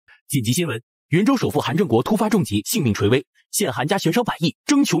紧急新闻：云州首富韩正国突发重疾，性命垂危，现韩家悬赏100亿，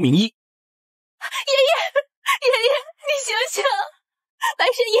征求名医。爷爷，你醒醒！白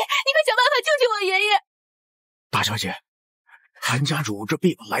神爷，你快想办法救救我爷爷！大小姐，韩家主这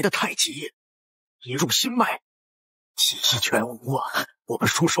病来得太急，一入心脉，气息全无啊，我们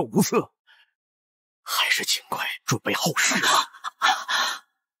束手无策，还是尽快准备后事吧。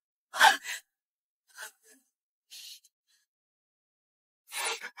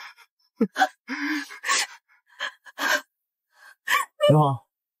你好，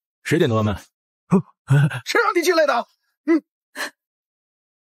谁点的外卖？谁让你进来的？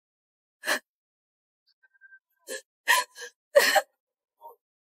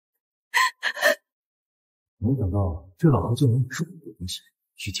没想到这老头竟然也是我的东西，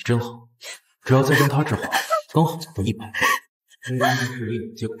运气真好，只要再将他治好，刚好攒到100。这人的势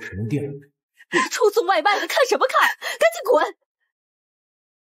力接管神龙殿。臭送外卖的看什么看？赶紧滚！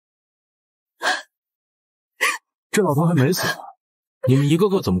这老头还没死呢，你们一个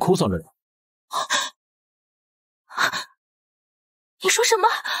个怎么哭丧着脸？你说什么？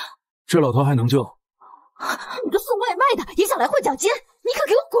这老头还能救？你个送外卖的也想来混奖金？你可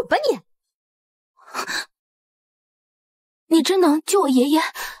给我滚吧你！你真能救我爷爷？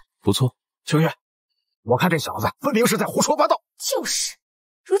不错，秋月，我看这小子分明是在胡说八道。就是，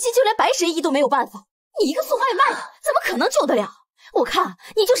如今就连白神医都没有办法，你一个送外卖的怎么可能救得了？我看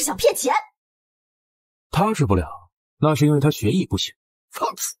你就是想骗钱。他治不了，那是因为他学艺不行。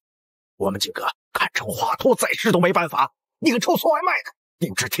放肆！我们几个看成华佗在世都没办法，你个臭送外卖的，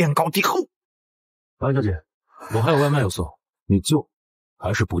定知天高地厚。白小姐，我还有外卖要送，你救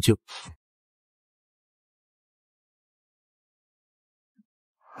还是不救？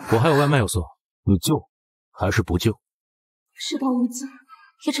我还有外卖要送，你救还是不救？事到如今，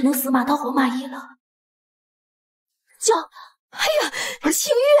也只能死马当活马医了。救！哎呀，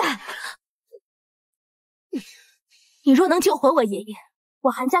清月，你若能救活我爷爷，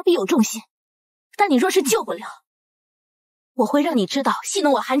我韩家必有重谢；但你若是救不了，我会让你知道戏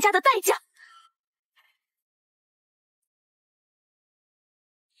弄我韩家的代价。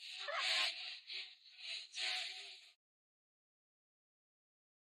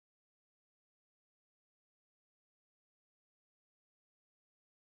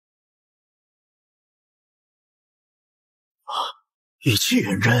以气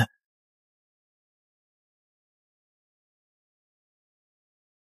忍人，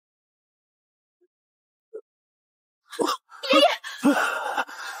爷爷，你干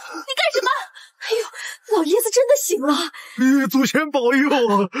什么？哎呦，老爷子真的醒了！祖先保佑！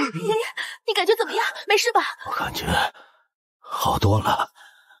爷爷，你感觉怎么样？没事吧？我感觉好多了。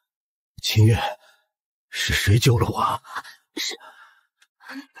秦月，是谁救了我？是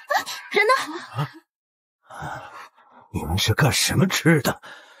人呢？你们是干什么吃的？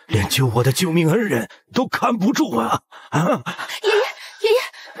连救我的救命恩人都看不住啊！爷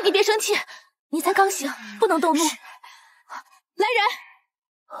爷，你别生气，你才刚醒，不能动怒。来人，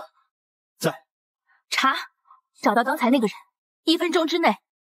在查，找到刚才那个人，1分钟之内，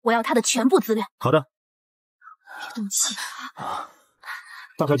我要他的全部资料。好的。别动气。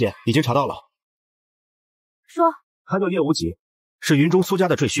大小姐，已经查到了。说，他叫叶无极，是云中苏家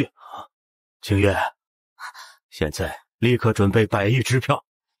的赘婿。清月，现在立刻准备100亿支票，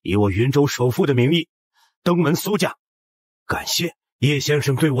以我云州首富的名义登门苏家，感谢叶先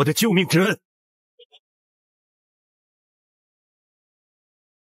生对我的救命之恩。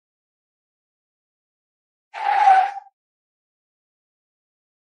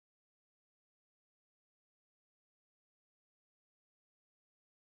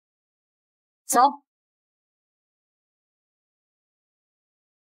走。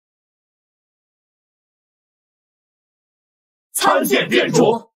参见店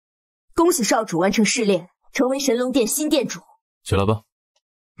主。恭喜少主完成试炼，成为神龙殿新殿主。起来吧。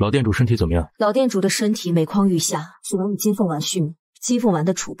老店主身体怎么样？老店主的身体每况愈下，只能以金凤丸续命。金凤丸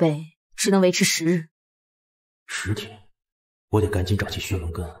的储备只能维持10日。10天，我得赶紧找齐血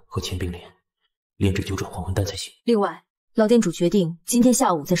龙根和千冰莲，炼制9转还魂丹才行。另外，老店主决定今天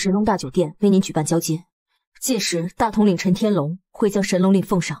下午在神龙大酒店为您举办交接，届时大统领陈天龙会将神龙令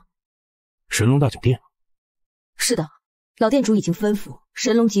奉上。神龙大酒店？是的，老店主已经吩咐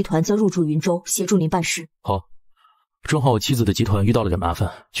神龙集团将入驻云州，协助您办事。好，正好我妻子的集团遇到了点麻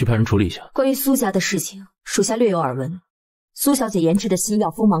烦，去派人处理一下。关于苏家的事情，属下略有耳闻。苏小姐研制的新药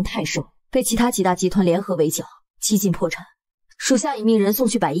锋芒太盛，被其他几大集团联合围剿，几近破产。属下已命人送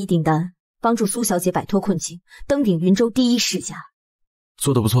去100亿订单，帮助苏小姐摆脱困境，登顶云州第1世家。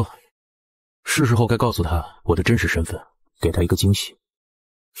做得不错，是时候该告诉她我的真实身份，给她一个惊喜。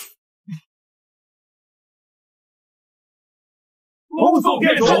恭送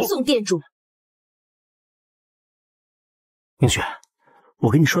店主。传送店主。明雪，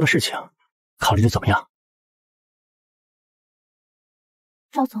我跟你说的事情，考虑的怎么样？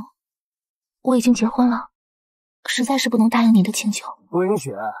赵总，我已经结婚了，实在是不能答应你的请求。明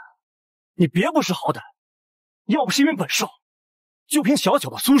雪，你别不识好歹，要不是因为本少，就凭小小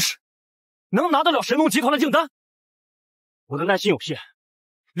的苏氏，能拿得了神龙集团的订单？我的耐心有限，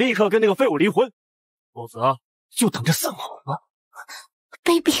立刻跟那个废物离婚，否则就等着散伙吧。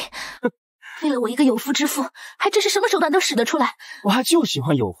卑鄙！为了我一个有夫之妇，还真是什么手段都使得出来。我还就喜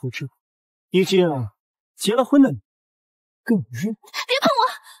欢有夫之妇，已经结了婚的你更晕。别碰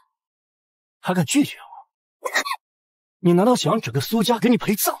我！还敢拒绝我？你难道想让整个苏家给你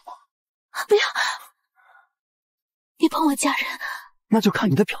陪葬吗？不要！别碰我家人！那就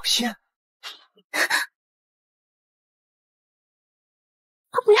看你的表现。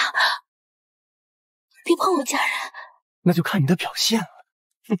不要！别碰我家人！那就看你的表现了。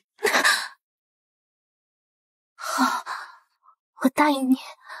好，我答应你。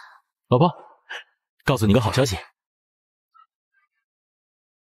老婆，告诉你个好消息。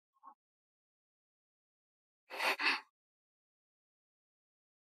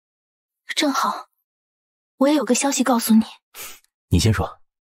正好，我也有个消息告诉你。你先说。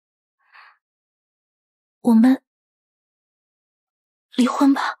我们离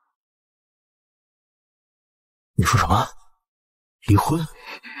婚吧。你说什么？离婚？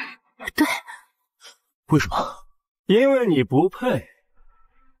对。为什么？因为你不配。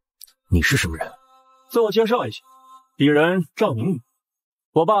你是什么人？自我介绍一下，鄙人赵明宇，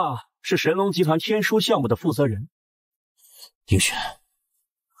我爸是神龙集团天书项目的负责人。宁雪，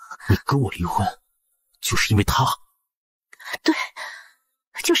你跟我离婚，就是因为他？对，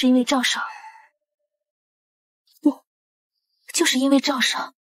就是因为赵少。对，就是因为赵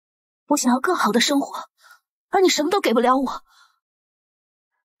少，我想要更好的生活，而你什么都给不了我。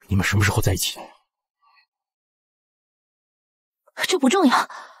你们什么时候在一起？这不重要，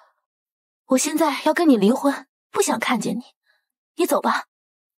我现在要跟你离婚，不想看见你。你走吧，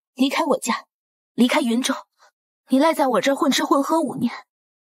离开我家，离开云州，你赖在我这儿混吃混喝5年，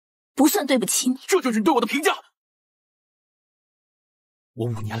不算对不起你。这就是你对我的评价？我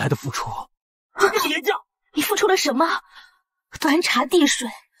5年来的付出，这是廉价。你付出了什么？端茶递水，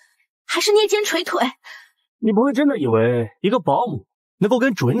还是捏肩捶腿？你不会真的以为一个保姆能够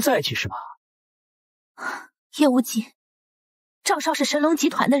跟主人在一起是吧？叶无极，赵少是神龙集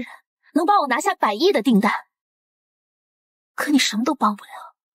团的人，能帮我拿下100亿的订单，可你什么都帮不了。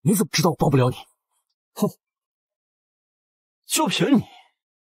你怎么知道我帮不了你？哼，就凭你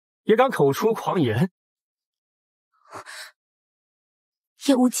也敢口出狂言？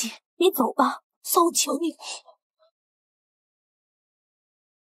叶无极，你走吧，算我求你了。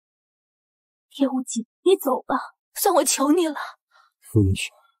叶无极，你走吧，算我求你了。傅云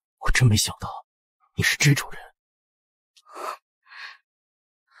雪，我真没想到你是这种人。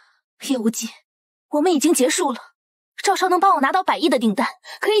叶无极，我们已经结束了。赵少能帮我拿到100亿的订单，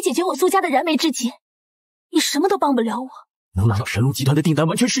可以解决我苏家的燃眉之急。你什么都帮不了我。能拿到神龙集团的订单，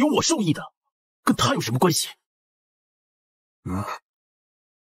完全是由我受益的，跟他有什么关系？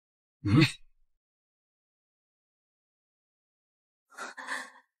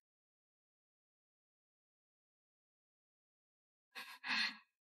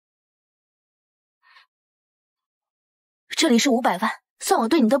这里是500万，算我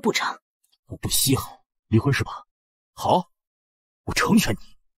对你的补偿。我不稀罕，离婚是吧？好，我成全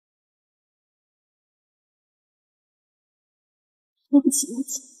你。对不起，无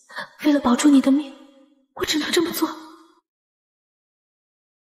极，为了保住你的命，我只能这么做。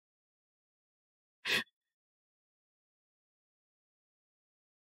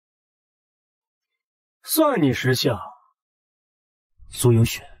算你识相。苏影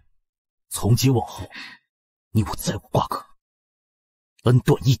雪，从今往后，你我再无瓜葛，恩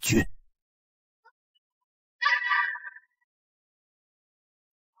断义绝。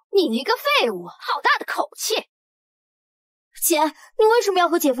你一个废物，好大的口气！姐，你为什么要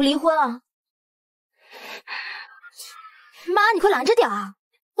和姐夫离婚啊？妈，你快拦着点啊！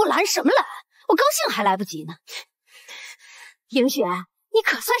我拦什么拦？我高兴还来不及呢。莹雪，你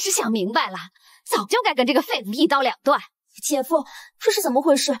可算是想明白了，早就该跟这个废物一刀两断。姐夫，这是怎么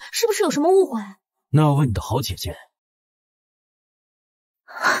回事？是不是有什么误会？那要问你的好姐姐。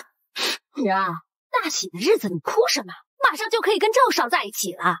儿啊，大喜的日子你哭什么？马上就可以跟赵少在一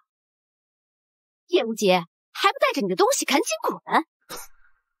起了。叶无极，还不带着你的东西赶紧滚！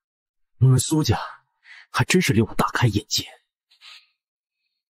你们苏家还真是令我大开眼界。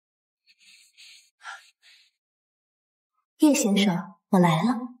叶先生，我来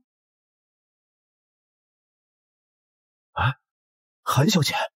了。啊，韩小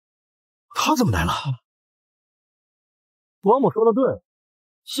姐，她怎么来了？伯母说的对，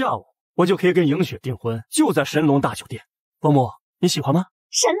下午我就可以跟莹雪订婚，就在神龙大酒店。伯母，你喜欢吗？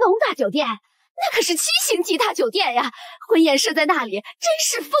神龙大酒店，那可是7星级大酒店呀！婚宴设在那里，真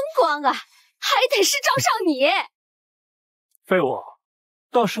是风光啊！还得是赵少你。废物，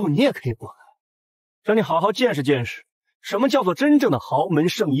到时候你也可以过来，让你好好见识见识什么叫做真正的豪门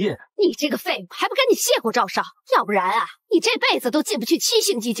盛宴。你这个废物，还不赶紧谢过赵少？要不然啊，你这辈子都进不去7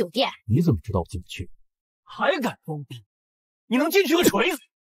星级酒店。你怎么知道我进不去？还敢装逼？你能进去个锤子！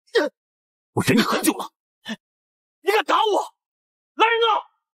我忍你很久了，你敢打我！来人呐，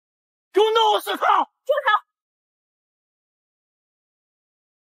给我弄死他！住手！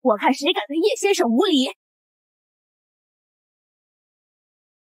我看谁敢对叶先生无礼！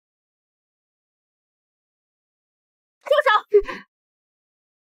住手！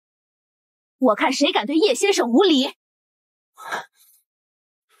我看谁敢对叶先生无礼！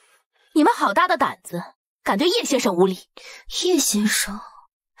你们好大的胆子，敢对叶先生无礼！叶先生，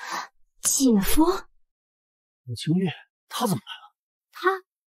姐夫，陆清月，他怎么来了？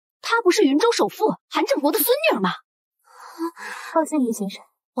她不是云州首富韩正国的孙女吗？抱歉，叶先生，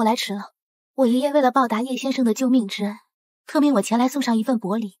我来迟了。我爷爷为了报答叶先生的救命之恩，特命我前来送上一份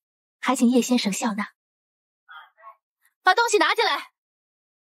薄礼，还请叶先生笑纳。把东西拿进来。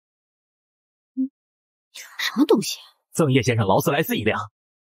什么东西？赠叶先生劳斯莱斯1辆，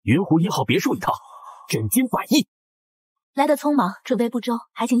云湖1号别墅1套，真金100亿。来得匆忙，准备不周，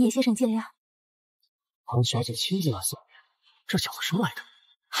还请叶先生见谅。韩小姐亲自来送，这小子什么来的？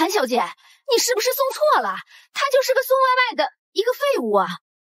韩小姐，你是不是送错了？他就是个送外卖的一个废物啊！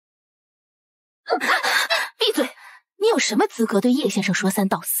闭嘴！你有什么资格对叶先生说三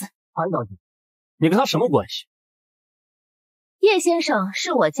道四？韩小姐，你跟他什么关系？叶先生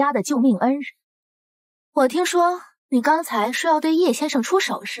是我家的救命恩人。我听说你刚才说要对叶先生出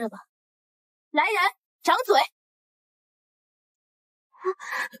手是吧？来人，掌嘴！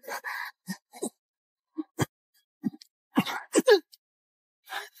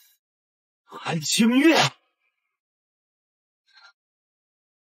韩清月，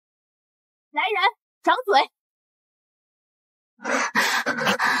来人，掌嘴！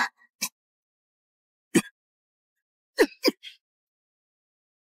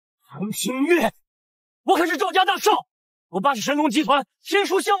韩清月，我可是赵家大少，我爸是神龙集团天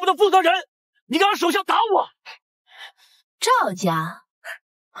书项目的负责人，你敢让手下打我？赵家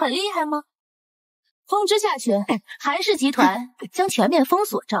很厉害吗？通知下去，韩氏集团将全面封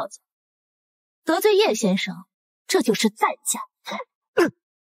锁赵家。得罪叶先生，这就是代价。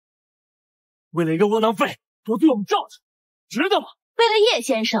为了一个窝囊废得罪我们赵家，值得吗？为了叶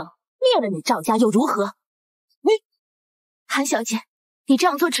先生灭了你赵家又如何？韩小姐，你这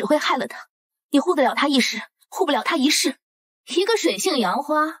样做只会害了他。你护得了他一时，护不了他一世。一个水性杨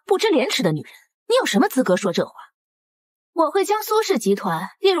花、不知廉耻的女人，你有什么资格说这话？我会将苏氏集团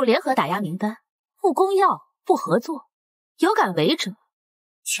列入联合打压名单，不公要，不合作，有敢为者，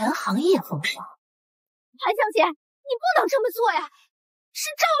全行业封杀。韩小姐，你不能这么做呀！是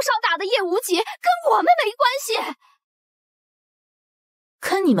赵少打的叶无极，跟我们没关系。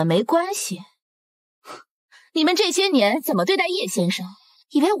跟你们没关系？你们这些年怎么对待叶先生？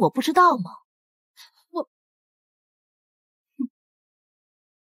以为我不知道吗？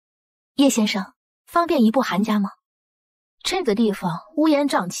叶先生，方便移步韩家吗？这个地方乌烟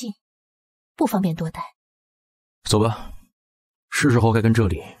瘴气，不方便多待。走吧，是时候该跟这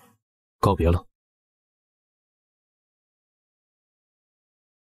里告别了。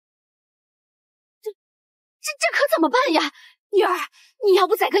这可怎么办呀？女儿，你要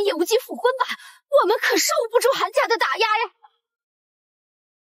不再跟叶无极复婚吧，我们可受不住韩家的打压呀！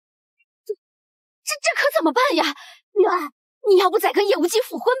这可怎么办呀？女儿，你要不再跟叶无极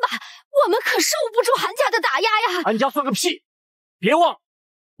复婚吧，我们可受不住韩家的打压呀！韩家算个屁！别忘了，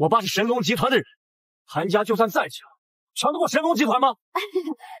我爸是神龙集团的人，韩家就算再强，强得过神龙集团吗？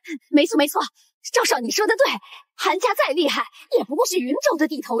没错，赵少你说的对，韩家再厉害，也不过是云州的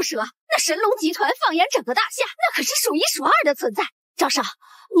地头蛇。那神龙集团放眼整个大夏，那可是数1数2的存在。赵少，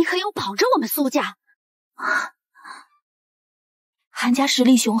你可有保着我们苏家？韩家实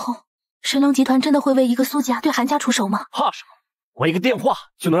力雄厚，神龙集团真的会为一个苏家对韩家出手吗？怕什么？我一个电话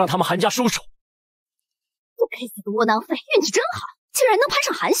就能让他们韩家收手。这该死的窝囊废，运气真好，竟然能攀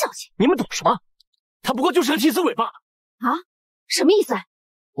上韩小姐。你们懂什么？他不过就是个替死鬼罢了。啊？什么意思？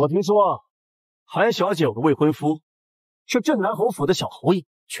我听说韩小姐有个未婚夫，是镇南侯府的小侯爷，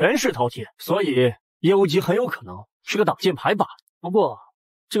权势滔天，所以叶无极很有可能是个挡箭牌罢了。不过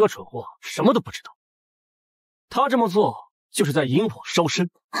这个蠢货什么都不知道，他这么做就是在引火烧身。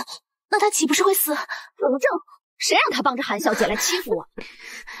那他岂不是会死？保证谁让他帮着韩小姐来欺负我？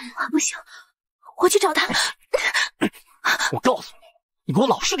不行，我去找他。我告诉你，你给我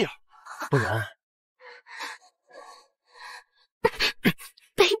老实点，不然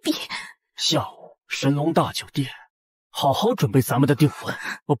卑鄙！下午神龙大酒店，好好准备咱们的订婚，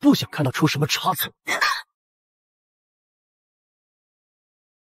我不想看到出什么差错。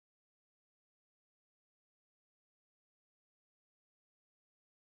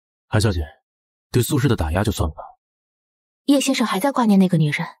韩小姐，对苏轼的打压就算了，叶先生还在挂念那个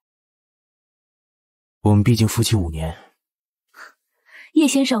女人。我们毕竟夫妻5年。叶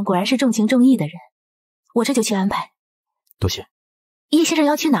先生果然是重情重义的人，我这就去安排。多谢。叶先生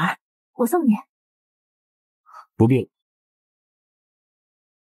要去哪儿？我送你。不必了。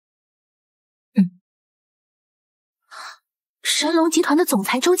神龙集团的总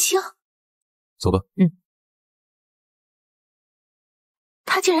裁周青。走吧。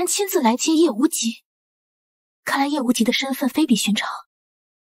他竟然亲自来接叶无极，看来叶无极的身份非比寻常，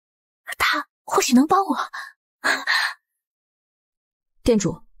他或许能帮我。店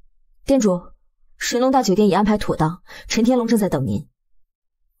主，神龙大酒店已安排妥当，陈天龙正在等您。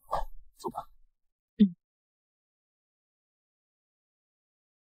走吧。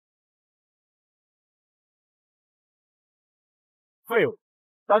废物，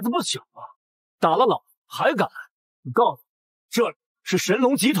胆子不小啊！打了老还敢来？我告诉你，这里是神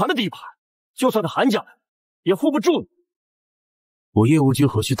龙集团的地盘，就算是韩家人也护不住你。我叶无极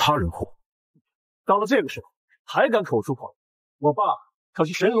何须他人护？到了这个时候还敢口出狂言，我爸可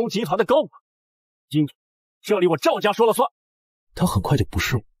是神龙集团的高管，今天这里我赵家说了算。他很快就不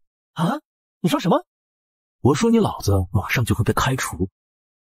是我啊！你说什么？我说你老子马上就会被开除。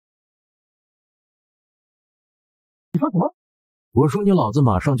你说什么？我说你老子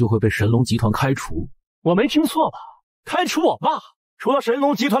马上就会被神龙集团开除。我没听错吧？开除我爸？除了神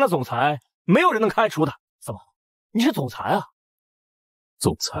龙集团的总裁，没有人能开除他。怎么？你是总裁啊？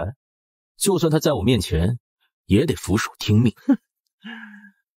总裁？就算他在我面前，也得俯首听命。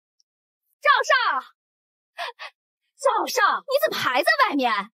赵少，你怎么还在外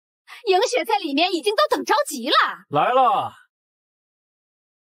面？迎雪在里面已经都等着急了。来了。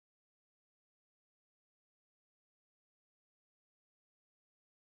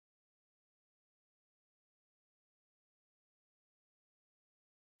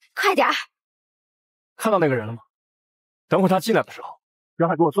快点儿！看到那个人了吗？等会他进来的时候，让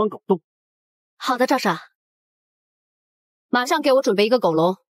他给我钻狗洞。好的，赵少，马上给我准备一个狗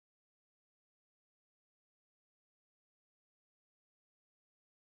笼。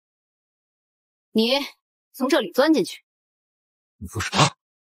你从这里钻进去。你说什么？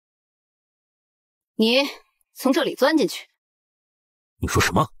你从这里钻进去。你说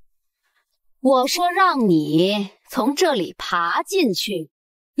什么？我说让你从这里爬进去。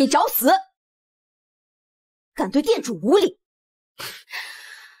你找死！敢对店主无礼！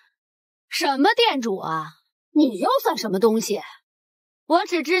什么店主啊？你又算什么东西？我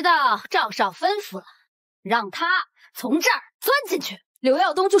只知道赵少吩咐了，让他从这儿钻进去。刘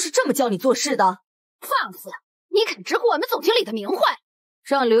耀东就是这么教你做事的？放肆！你敢直呼我们总经理的名讳？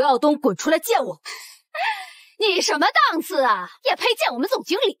让刘耀东滚出来见我！你什么档次啊？也配见我们总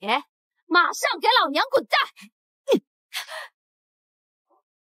经理？马上给老娘滚蛋！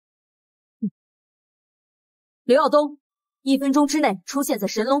刘耀东，1分钟之内出现在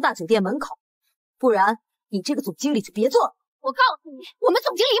神龙大酒店门口，不然你这个总经理就别做了。我告诉你，我们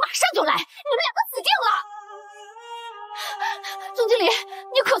总经理马上就来，你们两个死定了！总经理，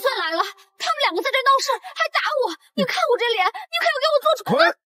你可算来了！他们两个在这闹事，还打我，你看我这脸，你可要给我做出……滚！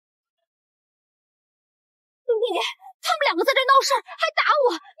总经理，他们两个在这闹事，还打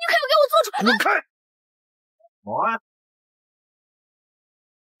我，你可要给我做出……滚开！保安。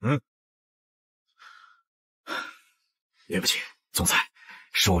对不起，总裁，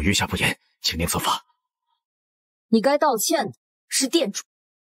是我御下不严，请您责罚。你该道歉的是店主。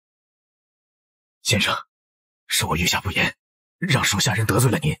先生，是我御下不严，让手下人得罪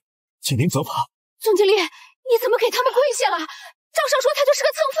了您，请您责罚。总经理，你怎么给他们跪下了？赵少说他就是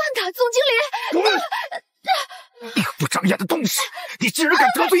个蹭饭的。总经理，你个不长眼的东西，你竟然敢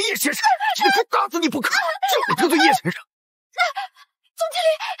得罪叶先生，今天非打死你不可！就得罪叶先生。总经理，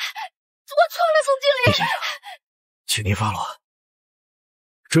我错了，总经理。叶先生，请您发落。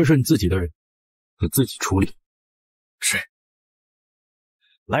这是你自己的人，你自己处理。是。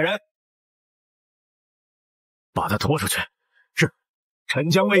来人，把他拖出去。是。臣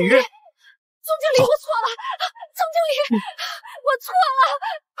将位于。总经理，我错了。总经理，我错了。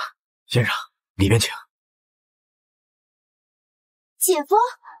先生，里边请。姐夫。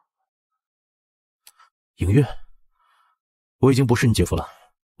影月，我已经不是你姐夫了，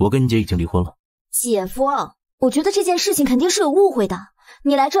我跟你姐已经离婚了。姐夫，我觉得这件事情肯定是有误会的。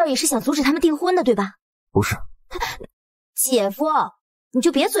你来这儿也是想阻止他们订婚的，对吧？不是。姐夫，你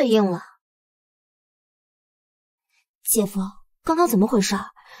就别嘴硬了。姐夫，刚刚怎么回事？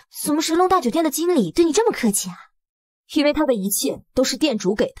怎么神龙大酒店的经理对你这么客气啊？因为他的一切都是店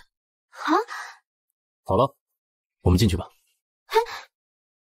主给的。啊？好了，我们进去吧。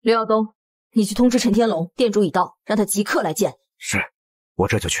刘耀东，你去通知陈天龙，店主已到，让他即刻来见。是，我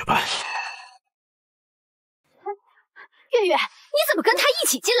这就去办。月月，你怎么跟他一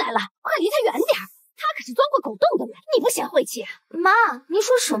起进来了？快离他远点！他可是钻过狗洞的人，你不嫌晦气？妈，您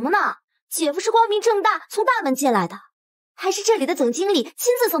说什么呢？姐夫是光明正大从大门进来的，还是这里的总经理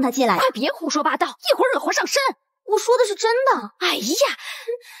亲自送他进来的。快别胡说八道，一会儿惹祸上身！我说的是真的。哎呀，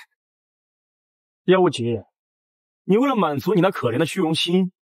叶无极，你为了满足你那可怜的虚荣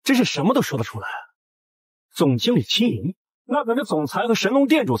心，真是什么都说得出来。总经理亲临，那可是总裁和神龙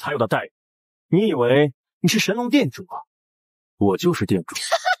店主才有的待遇。你以为你是神龙店主啊？我就是店主。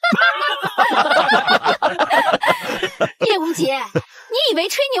叶无极，你以为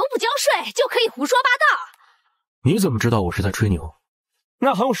吹牛不交税就可以胡说八道？你怎么知道我是在吹牛？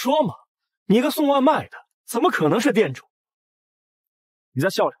那还用说吗？你一个送外卖的，怎么可能是店主？你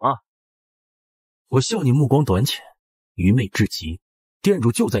在笑什么？我笑你目光短浅，愚昧至极。店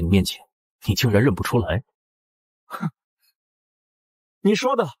主就在你面前，你竟然认不出来？哼，你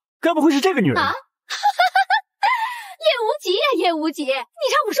说的该不会是这个女人吧？啊叶无极呀，叶无极，你让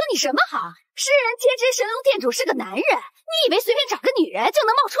我说你什么好？世人皆知神龙店主是个男人，你以为随便找个女人就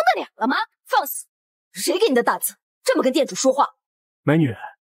能冒充得了了吗？放肆！谁给你的胆子这么跟店主说话？美女，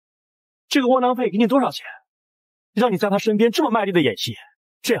这个窝囊废给你多少钱，让你在他身边这么卖力的演戏？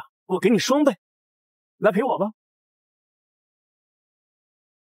这样，我给你双倍，来陪我吧。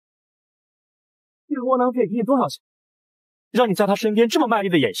这个窝囊废给你多少钱，让你在他身边这么卖力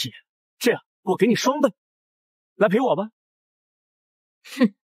的演戏？这样，我给你双倍，来陪我吧。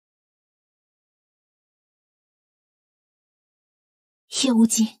哼。叶无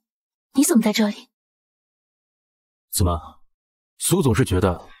极，你怎么在这里？怎么，苏总是觉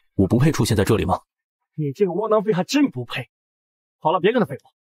得我不配出现在这里吗？你这个窝囊废还真不配。好了，别跟他废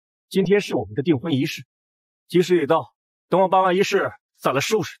话。今天是我们的订婚仪式，吉时已到，等我办完仪式再来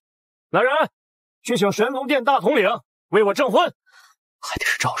收拾。来人，去请神龙殿大统领为我证婚。还得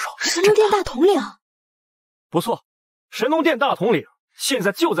是赵少。神龙殿大统领？不错，神龙殿大统领现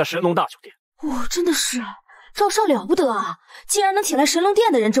在就在神龙大酒店。哇，真的是赵少了不得啊！竟然能请来神龙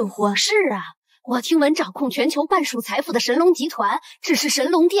殿的人证婚。是啊，我听闻掌控全球半数财富的神龙集团，只是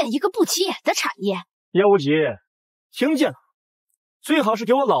神龙殿一个不起眼的产业。叶无极，听见了，最好是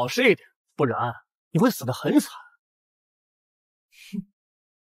给我老实一点，不然你会死得很惨。哼，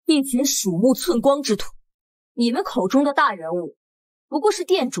一群鼠目寸光之徒，你们口中的大人物，不过是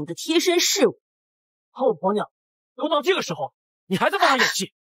店主的贴身侍卫。后婆娘，都到这个时候，你还在帮他演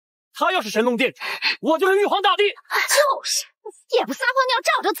戏？他要是神龙店主，我就是玉皇大帝。就是，也不撒泡尿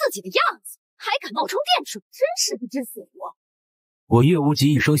照照自己的样子，还敢冒充店主，真是不知死活。我叶无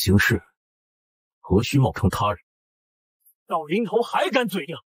极一生行事，何须冒充他人？到临头还敢嘴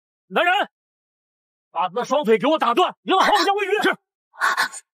硬！来人，把他的双腿给我打断，让皇家为云。是。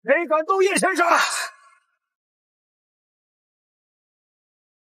谁敢动叶先生？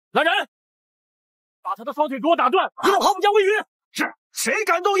来人，把他的双腿给我打断，让皇家为云。是。谁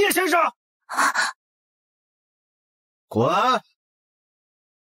敢动叶先生？滚！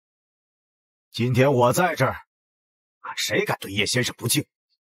今天我在这儿，看谁敢对叶先生不敬。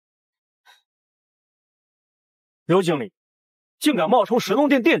刘经理，竟敢冒充神龙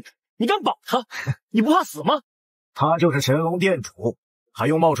殿店主，你敢绑他？你不怕死吗？他就是神龙店主，还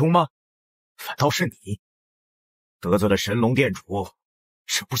用冒充吗？反倒是你得罪了神龙店主，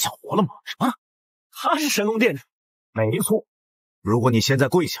是不想活了吗？什么？他是神龙店主？没错。如果你现在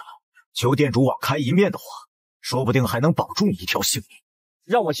跪下了，求店主网开一面的话，说不定还能保住你一条性命。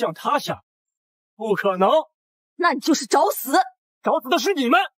让我向他下，不可能。那你就是找死！找死的是你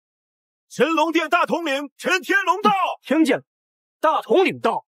们！神龙殿大统领陈天龙到，听见了？大统领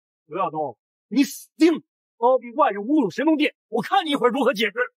到。刘耀东，你死定了！包庇外人侮辱神龙殿，我看你一会儿如何解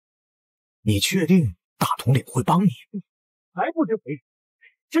释。你确定大统领会帮你？还不知为人，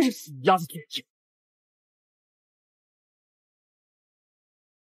真是死鸭子嘴硬。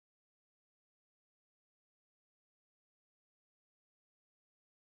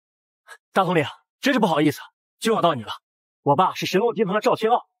大统领，真是不好意思，就要到你了。我爸是神龙集团的赵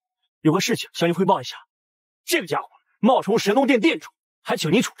天傲，有个事情向您汇报一下。这个家伙冒充神龙殿店主，还请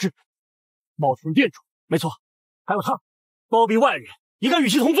您处置。冒充店主，没错，还有他包庇外人，也该与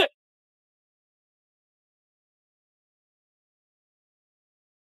其同罪。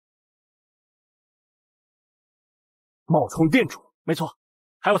冒充店主，没错，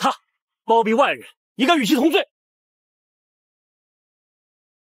还有他包庇外人，也该与其同罪。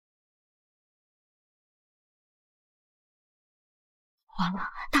完了，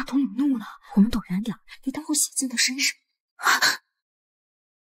大统领怒了，我们陡然点，别耽误写进他身上。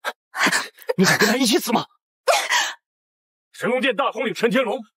你想跟他一起死吗？神龙殿大统领陈天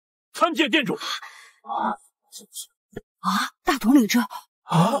龙参见店主。大统领这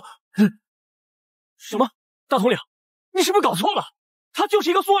什么？大统领，你是不是搞错了？他就是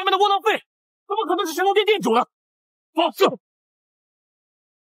一个送外卖的窝囊废，怎么可能是神龙殿店主呢？放肆！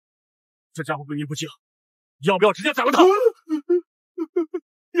这家伙诡秘不清，要不要直接宰了他？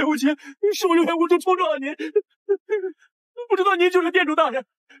叶无极，是我有眼无珠冲撞了您，不知道您就是店主大人，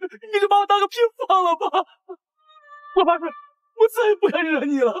你就把我当个屁放了吧！我发誓，我再也不敢惹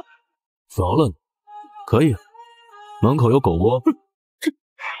你了。饶了你，可以。门口有狗窝。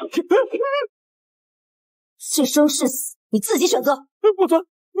是生是死，你自己选择。不遵。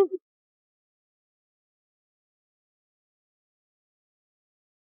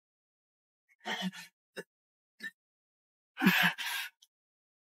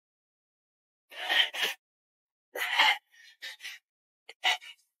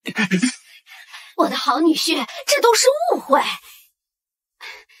我的好女婿，这都是误会。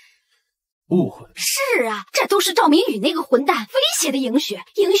误会？是啊，这都是赵明宇那个混蛋威胁的莹雪，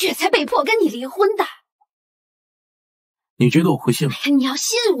莹雪才被迫跟你离婚的。你觉得我会信吗？你要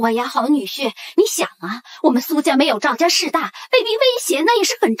信我呀，好女婿。你想啊，我们苏家没有赵家势大，被逼威胁那也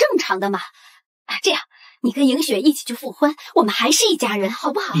是很正常的嘛。这样，你跟莹雪一起去复婚，我们还是一家人，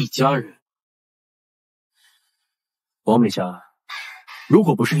好不好？一家人。王美霞，如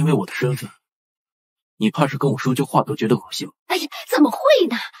果不是因为我的身份，你怕是跟我说句话都觉得恶心。哎呀，怎么会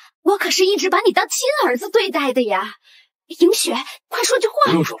呢？我可是一直把你当亲儿子对待的呀。莹雪，快说句话。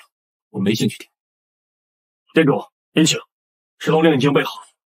不用说了，我没兴趣听。店主，您请。石龙令已经备好。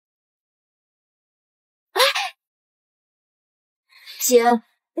哎，姐，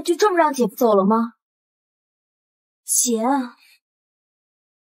就这么让姐夫走了吗？姐，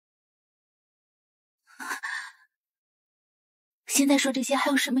现在说这些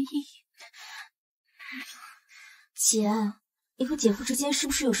还有什么意义？姐，你和姐夫之间是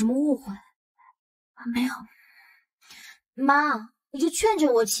不是有什么误会？没有。妈，你就劝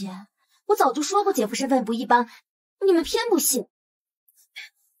劝我姐，我早就说过姐夫身份不一般，你们偏不信。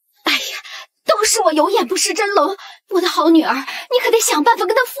哎呀，都是我有眼不识真龙，我的好女儿，你可得想办法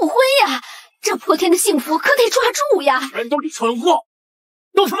跟他复婚呀！这破天的幸福可得抓住呀！全都是蠢货，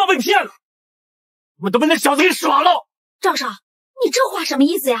都他妈被骗了，我们都被那小子给耍了。赵少，你这话什么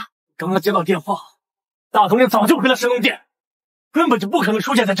意思呀？刚刚接到电话，大统领早就回了神龙殿，根本就不可能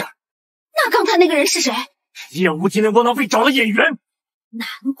出现在这儿。那刚才那个人是谁？叶无极那窝囊废找了演员。难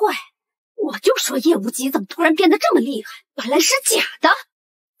怪，我就说叶无极怎么突然变得这么厉害，原来是假的。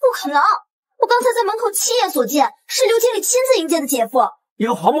不可能，我刚才在门口亲眼所见，是刘经理亲自迎接的姐夫。一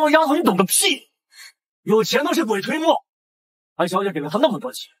个黄毛丫头，你懂个屁！有钱都是鬼推磨，韩小姐给了他那么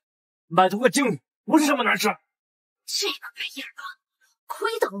多钱，买通个经理不是什么难事。这个玩意儿啊，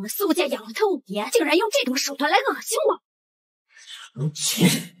亏得我们苏家养了他5年，竟然用这种手段来恶心我。如今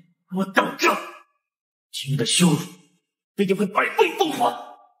我等着，今日的羞辱必定会百倍奉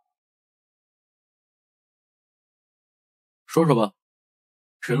还。说说吧，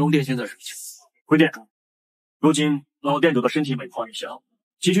神龙殿现在什么情况？回店主，如今老店主的身体每况愈下，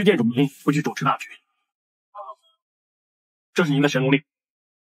急需店主命令回去主持大局。这是您的神龙令。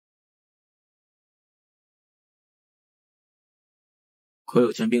可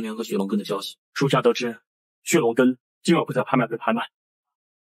有前冰莲和血龙根的消息？属下得知，血龙根今晚会在拍卖会拍卖。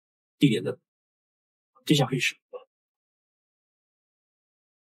地点的地下黑市。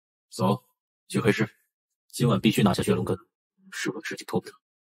走，去黑市，今晚必须拿下血龙根，是我的事情拖不得。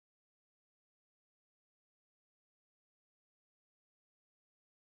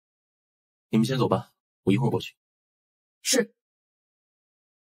你们先走吧，我一会儿过去。是。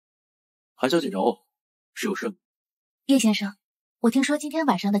韩小姐找是有事吗？叶先生，我听说今天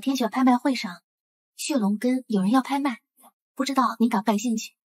晚上的天血拍卖会上，血龙根有人要拍卖，不知道您感不感兴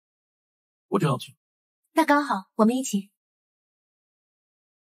趣？我正要去。那刚好，我们一起。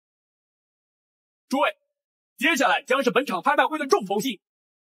诸位，接下来将是本场拍卖会的重头戏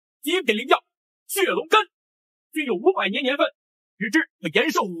——极品灵药血龙根，具有500年年份，预知可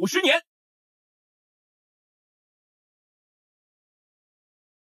延寿50年。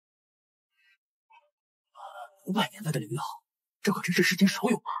500年代的灵药，这可真是世间少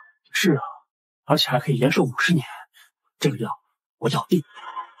有啊！是啊，而且还可以延寿50年，这个药我要定。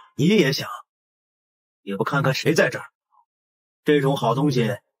你也想？也不看看谁在这儿？这种好东西，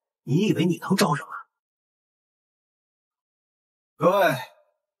你以为你能招惹吗？各位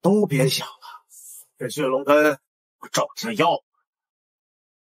都别想了，这血龙根我赵家要。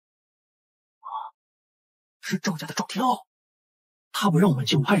是赵家的赵天傲，他不让我们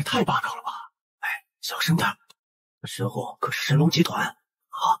进，他也太霸道了吧！哎，小声点，这身后可是神龙集团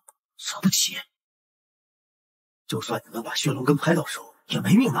啊，惹不起。就算你能把血龙根拍到手，也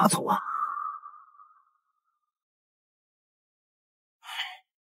没命拿走啊！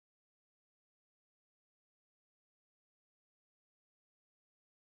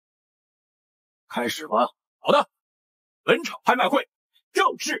开始吧。好的，本场拍卖会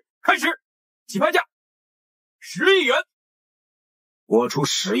正式开始，起拍价10亿元。我出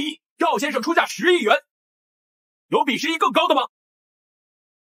10亿。赵先生出价10亿元，有比10亿更高的吗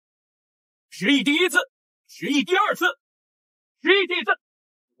？10亿第一次，10亿第二次，10亿第三，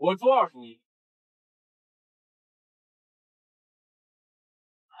我出20亿。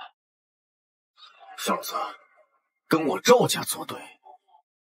小子，跟我赵家作对。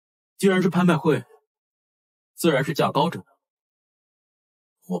既然是拍卖会，自然是价高者得。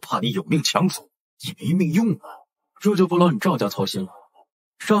我怕你有命抢走，也没命用啊。这就不劳你赵家操心了。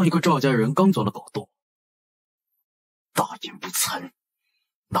上一个赵家人刚做了狗洞，大言不惭，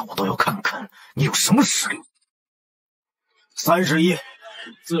那我倒要看看你有什么实力。30亿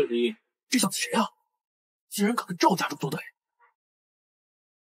，40亿，这小子谁啊？竟然敢跟赵家主作对！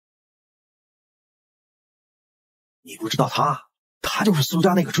你不知道他就是苏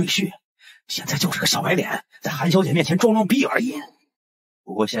家那个赘婿，现在就是个小白脸，在韩小姐面前装装逼而已。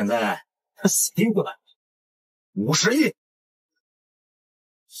不过现在他死定了。50亿，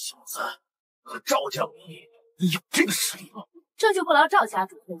小子和赵家比，你有这个实力吗？这就不劳赵家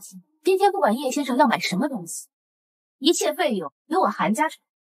主费心。今天不管叶先生要买什么东西，一切费用由我韩家承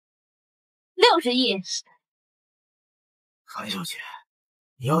担。60亿，韩小姐，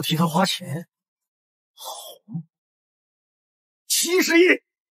你要替他花钱？好，70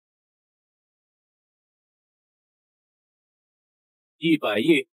亿，100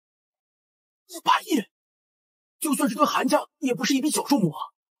亿，100亿，就算是对韩家，也不是一笔小数目啊。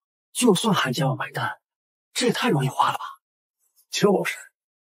就算韩家要买单，这也太容易花了吧？就是，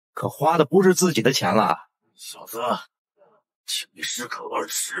可花的不是自己的钱了。小子，请你适可而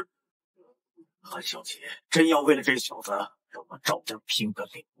止。韩小姐真要为了这小子让我赵家拼个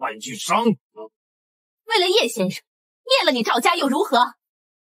两败俱伤？为了叶先生，灭了你赵家又如何？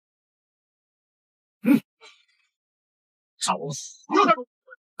找死！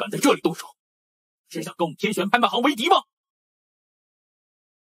敢在这里动手，是想跟我们天玄拍卖行为敌吗？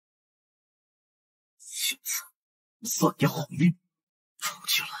小子，算你好运，出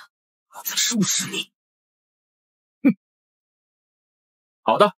去了，我再收拾你。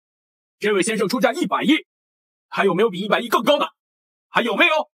好的，这位先生出价100亿，还有没有比100亿更高的？还有没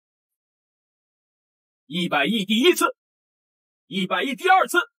有？100亿第一次，100亿第二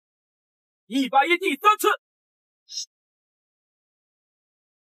次，100亿第三次。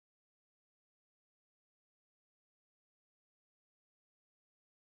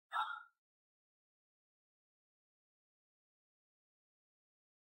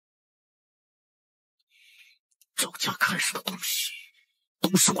赵家看上的东西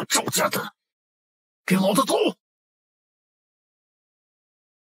都是我赵家的，给老子走！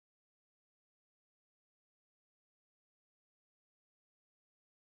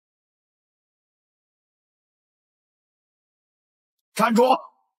站住！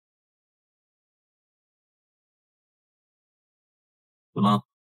怎么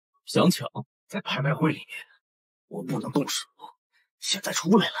想抢？在拍卖会里面，我不能动手，现在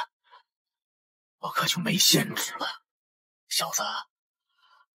出来了，我可就没限制了。小子，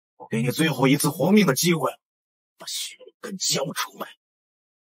我给你最后一次活命的机会，把血根交出来，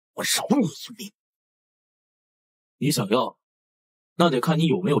我饶你一命。你想要，那得看你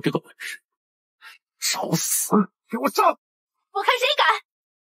有没有这个本事。找死！给我上！我看谁敢！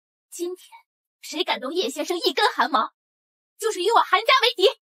今天谁敢动叶先生一根汗毛，就是与我韩家为敌。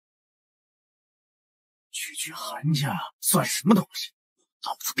区韩家算什么东西？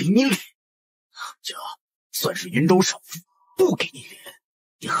老子给你脸！韩家算是云州首富，不给你脸，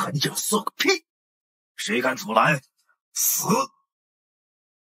你韩家算个屁！谁敢阻拦，死！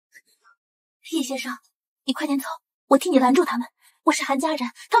叶先生，你快点走，我替你拦住他们。我是韩家人，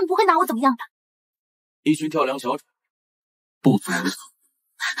他们不会拿我怎么样的。一群跳梁小丑，不足为死。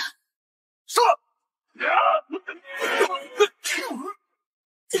上！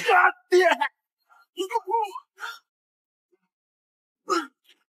爹！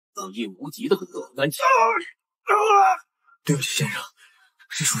叶无极的恶干气！对不起，先生，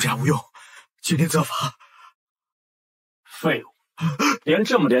是属下无用，请您责罚。废物，连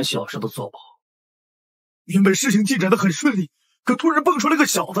这么点小事都做不好。原本事情进展得很顺利，可突然蹦出来个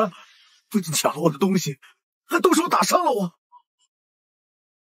小子，不仅抢了我的东西，还动手打伤了我。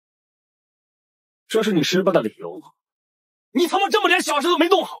这是你失败的理由吗？你他妈这么点小事都没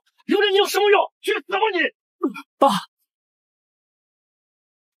动好，留着你有什么用？去死吧你！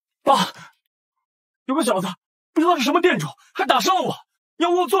爸，有个小子不知道是什么店主，还打伤了我，要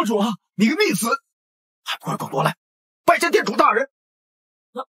我做主啊！你个逆子，还不快滚过来，拜见店主大人！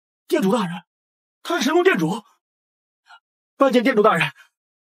店主大人，他是神龙店主，拜见店主大人。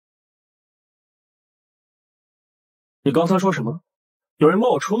你刚才说什么？有人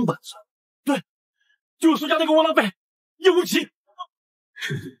冒充本尊？对，就是苏家那个窝囊废叶无极。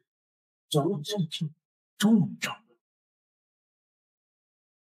是，掌握正经，终于掌握。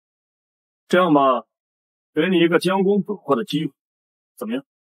这样吧，给你一个将功补过的机会，怎么样？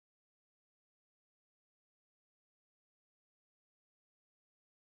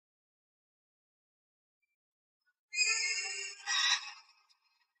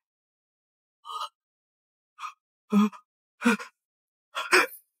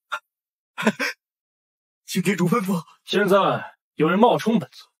请店主吩咐。现在有人冒充本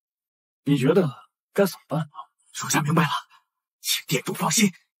尊，你觉得该怎么办？属下明白了，请店主放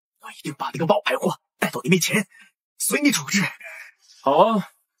心，我一定把那个冒牌货带到你面前，随你处置。好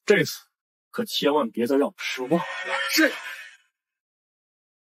啊，这次可千万别再让我失望。是。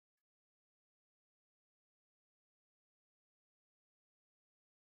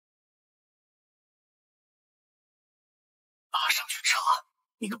马上去查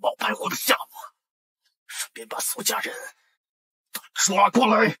那个冒牌货的下落，顺便把苏家人都抓过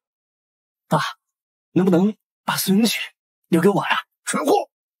来。爸，能不能把孙女留给我呀？蠢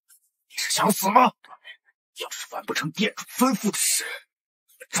货，你是想死吗？要是完不成店主吩咐的事，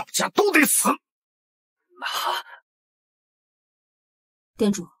赵家都得死。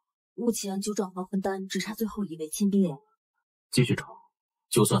店主，目前9转黄魂丹只差最后一位亲兵人。继续找，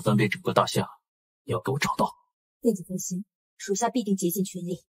就算翻遍整个大夏，也要给我找到。店主放心，属下必定竭尽全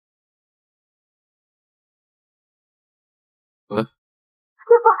力。喂，师傅，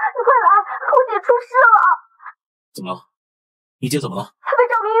你快来，我姐出事了！怎么了？你姐怎么了？她被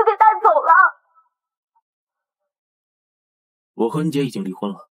赵明玉给带走了。我和你姐已经离婚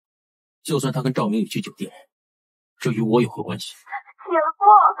了，就算她跟赵明宇去酒店，这与我有何关系？姐夫，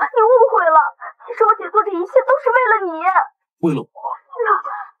你误会了，其实我姐做这一切都是为了你。为了我？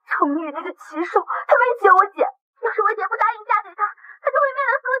赵明宇那个禽兽，他威胁我姐，要是我姐不答应嫁给他，他就会灭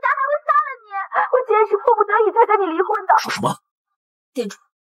了苏家，还会杀了你。我姐也是迫不得已才跟你离婚的。说什么？店主，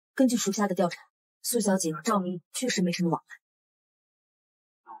根据属下的调查，苏小姐和赵明宇确实没什么往来。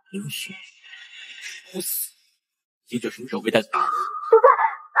明雪，不死，接着什么时候被带走？就在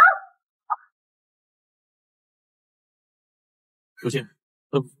首先，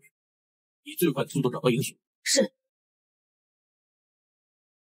以最快的速度找到英雄。是。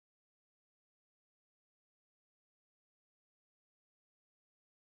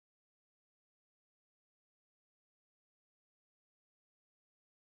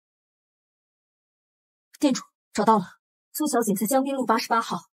店主，找到了，苏小姐在江滨路88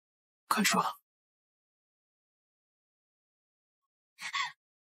号。看书。赵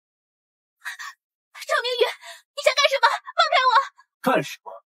明宇，你想干什么？放开我！干什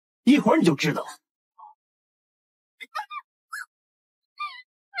么？一会儿你就知道了。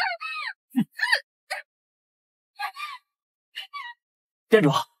店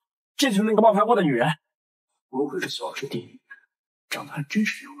主，这就是那个冒牌货的女人。不愧是小师弟，长得还真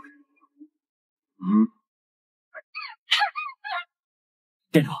是诱人。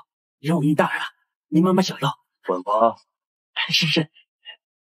店主，肉一大了，你慢慢享用。滚吧。是。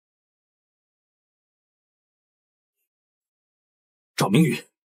赵明宇，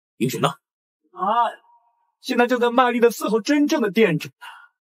英雄呢？现在正在卖力的伺候真正的店主呢。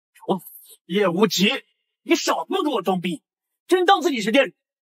叶无极，你少他妈给我装逼，真当自己是店主？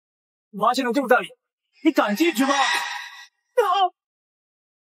马先生就在里，你敢进去吗？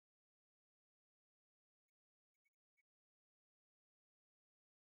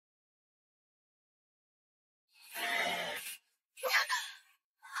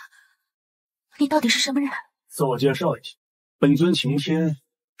你到底是什么人？自我介绍一下，本尊晴天，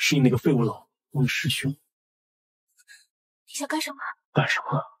是你那个废物老公的师兄。你想干什么？干什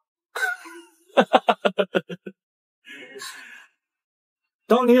么？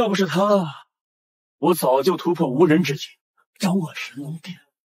当年要不是他，我早就突破无人之境，掌握神龙殿。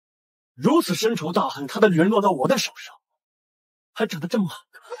如此深仇大恨，他的女人落到我的手上，还长得这么好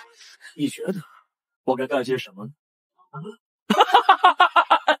看，你觉得我该干些什么呢？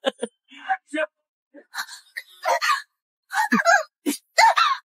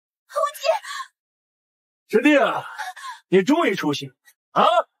师弟啊，你终于出现了啊！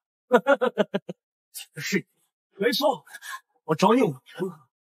是你，没错，我找你5年了。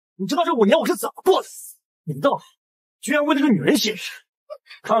你知道这5年我是怎么过的？你到了，居然为了个女人献身，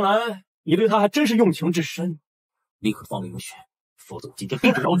看来你对她还真是用情至深。立刻放了云雪，否则我今天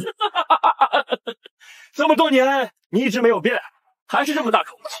必不饶你！这么多年你一直没有变，还是这么大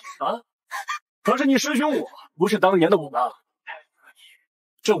口气啊！可是你师兄我不是当年的我吗？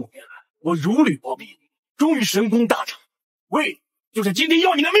这5年来，我如履薄冰，终于神功大成，为的就是今天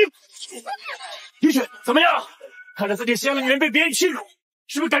要你的命。云雪，怎么样？看着自己心爱的女人被别人欺辱，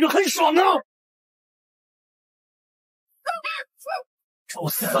是不是感觉很爽啊？找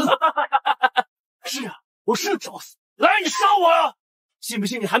死了！是啊，我是找死。来，你杀我啊！信不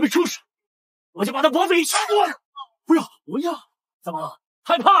信你还没出手，我就把他脖子给掐断了！不要，不要！怎么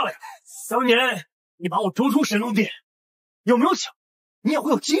害怕了呀？当年你把我逐出神龙殿，有没有想你也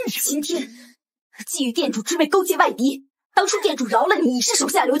会有今天？今天基于店主之位勾结外敌，当初店主饶了你，以示手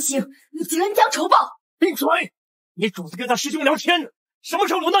下留情，你竟恩将仇报！闭嘴！你主子跟他师兄聊天呢，什么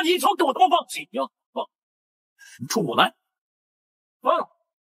时候轮到你一条狗头放弃呀？放！神出我来！放！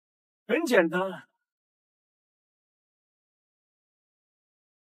很简单。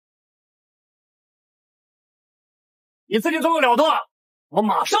你自己做个了断，我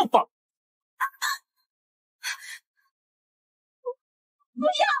马上放。不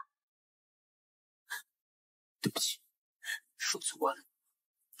要！对不起，说错关了。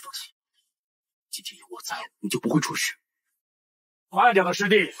放心，今天有我在，你就不会出事。快点吧，师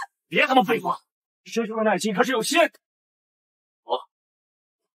弟，别他妈废话，师兄的耐心可是有限的。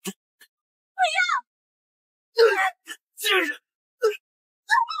不要！贱人！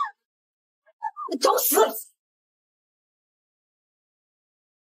你找死！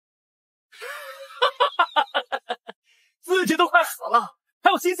自己都快死了，还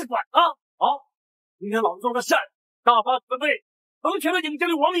有心思管啊？好，今天老子做个善，大发慈悲，成全了你们这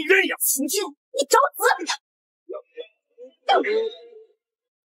对亡命鸳鸯。秦青，你找死！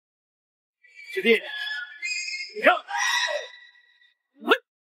师弟，你让！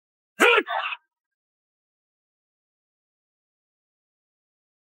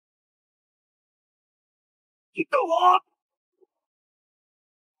你跟我！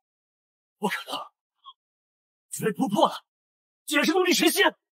不可能！居然突破了，竟是陆地神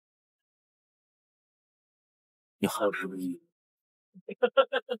仙！你还有什么意义？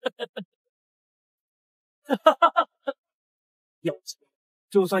要紧，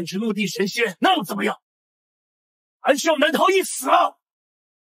就算你是陆地神仙，那又怎么样？还是要难逃一死啊！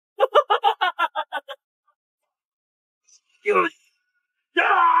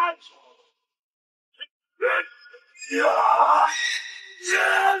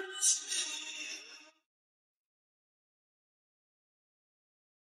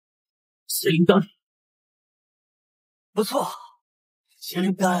邪灵丹，不错，邪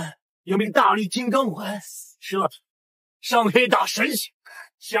灵丹有名大力金刚丸，吃了它，上可以打神仙，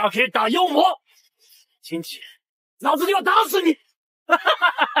下可以打妖魔。今天老子就要打死你！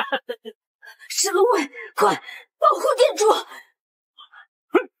是芦苇，快保护店主！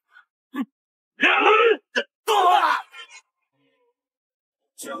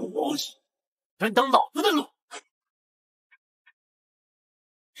这个东西敢挡老子的路！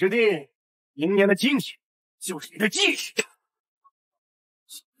师弟，明年的今天就是你的忌日。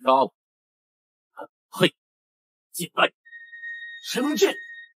杀我！嘿，进来！神龙剑，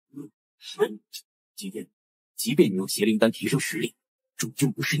今天，即便你用邪灵丹提升实力，终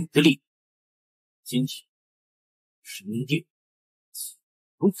究不是你的力量。今天，神龙殿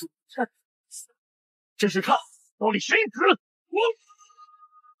如此战，这是看到底谁死！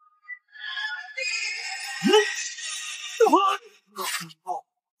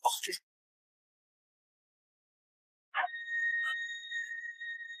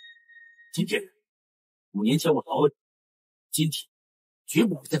今天5年前我饶了你，今天绝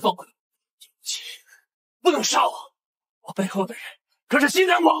不会再放过你。不能杀我！我背后的人可是西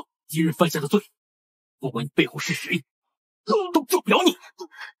南王，今日犯下的罪，不管你背后是谁，都救不了你。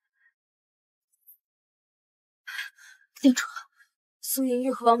店主，苏银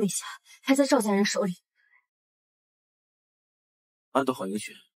玉和王美霞还在赵家人手里。安顿好银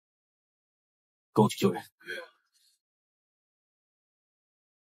雪，跟我去救人。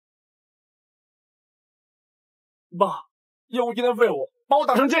爸，业务今天废物，把我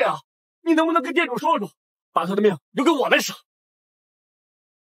打成这样，你能不能跟店主说说，把他的命留给我来杀？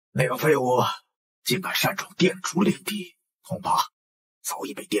那个废物竟敢擅闯店主领地，恐怕早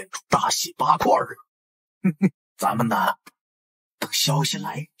已被店主大卸8块了。咱们呢，等消息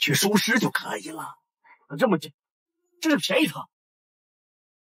来去收尸就可以了。这么近，这是便宜他。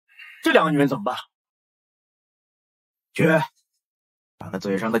这2个女人怎么办？去，把那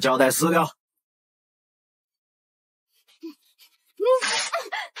嘴上的胶带撕掉。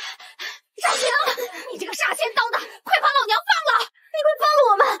少晴，你这个杀仙刀的，快把老娘放了！你快放了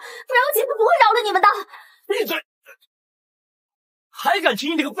我们，不然我姐夫不会饶了你们的。闭嘴！还敢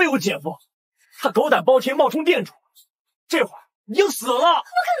轻易这个废物姐夫？他狗胆包天冒充店主，这会儿已经死了。不可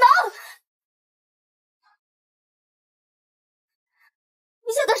能！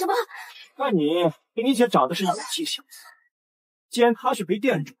你想干什么？看你跟你姐长得是一气相似，既然她是被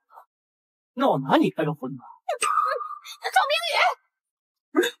店主的，那我拿你开个荤吧。赵明宇！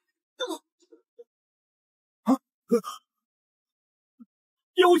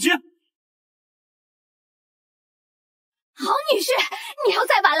叶无极，好女婿，你要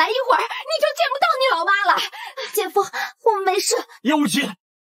再晚来一会儿，你就见不到你老妈了。姐夫，我们没事。叶无极，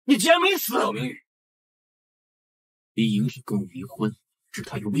你竟然没死！赵明宇，逼尹雪跟我离婚，置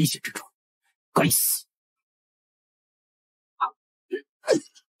他于危险之中，该死！儿子，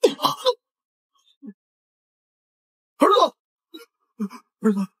儿子，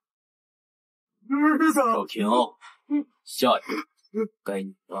儿子！赵廷，下一步该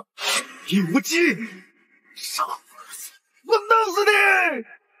你了。叶无极，杀我！我弄死你！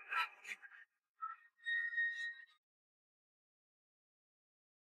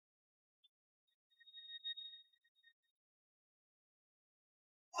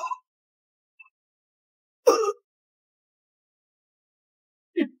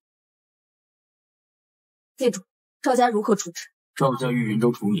店主，赵家如何处置？赵家于云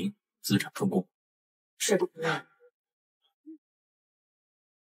州除名，资产充公。是。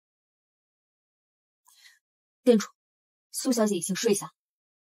店主，苏小姐已经睡下。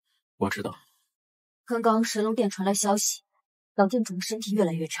我知道。刚刚神龙殿传来消息，老店主的身体越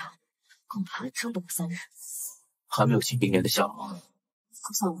来越差，恐怕撑不过3日。还没有秦冰莲的下落。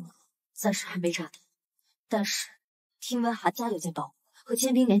不算无能，暂时还没查到。但是听闻韩家有件宝物和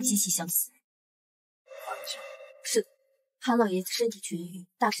千冰莲极其相似。是的，韩老爷子身体痊愈，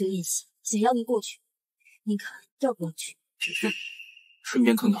大设宴席，想邀您过去，您看要不要去？去，顺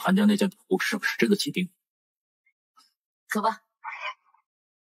便看看韩家那件宝物是不是真的秦冰。走吧。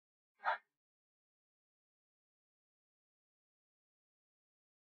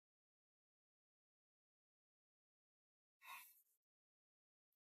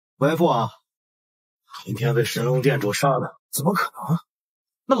为父啊，今天被神龙店主杀了，怎么可能？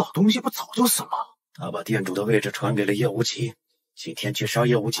那老东西不早就死了？他把店主的位置传给了叶无极，今天去杀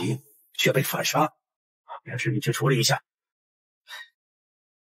叶无极，却被反杀。便是你去处理一下。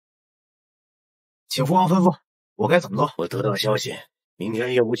请父王吩咐，我该怎么做？我得到消息，明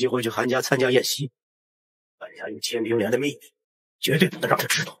天叶无极会去韩家参加宴席，韩家有千冰莲的秘密，绝对不能让他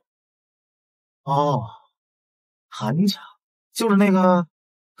知道。哦，韩家就是那个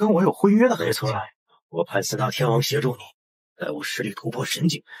跟我有婚约的韩家。没错，我派4大天王协助你，待我实力突破神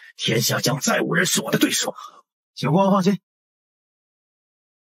境，天下将再无人是我的对手。请父王放心。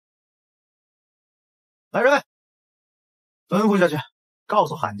来人，吩咐下去，告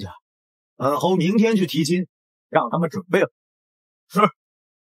诉韩家，本侯明天去提亲，让他们准备了。是。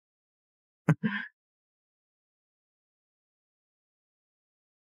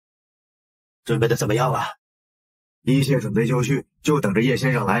准备的怎么样了？一切准备就绪，就等着叶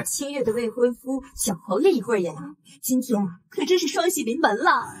先生来。清月的未婚夫想熬夜一会儿也难，今天可真是双喜临门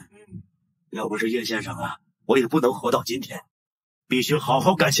了。要不是叶先生啊，我也不能活到今天，必须好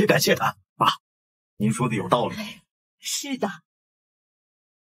好感谢感谢他。爸，您说的有道理。是的。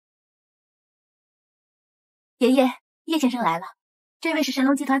爷爷，叶先生来了，这位是神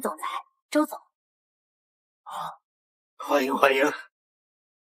龙集团总裁周总。欢迎欢迎。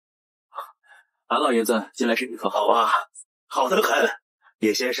韩老爷子近来身体可好？好啊，好得很。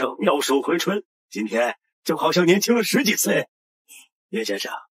叶先生妙手回春，今天就好像年轻了10几岁。叶先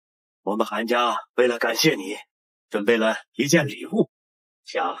生，我们韩家为了感谢你，准备了一件礼物，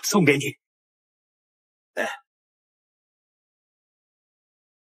想送给你。哎，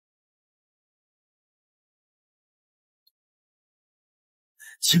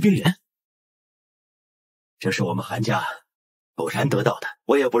秦冰莲，这是我们韩家偶然得到的，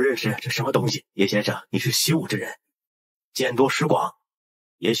我也不认识这什么东西。叶先生，你是习武之人，见多识广，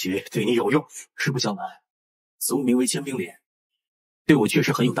也许对你有用。实不相瞒，此物名为千冰莲，对我确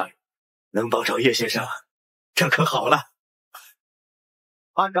实很有大用。能帮上叶先生，这可好了。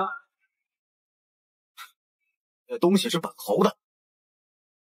班长，这东西是本侯的。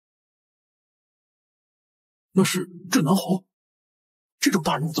那是镇南侯，这种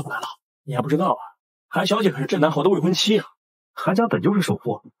大人怎么来了？你还不知道啊？韩小姐可是镇南侯的未婚妻啊。韩家本就是首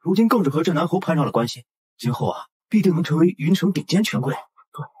富，如今更是和镇南侯攀上了关系，今后啊，必定能成为云城顶尖权贵。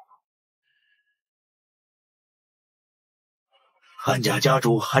韩家家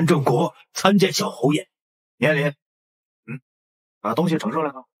主韩正国参见小侯爷。年龄，把东西呈上来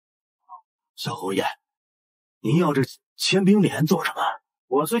吧。小侯爷，您要这千兵连做什么？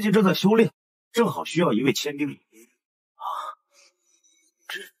我最近正在修炼，正好需要一位千兵连。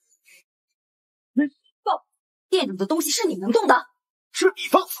报，店主的东西是你能动的？是你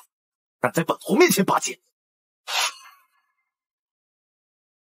放肆，敢在本侯面前拔剑！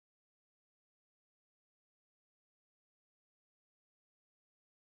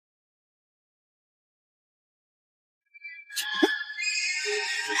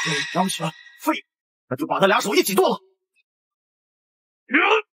张权废物，那就把他俩手一起剁了。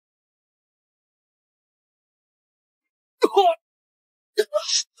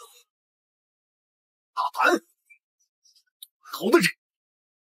大胆！好的人，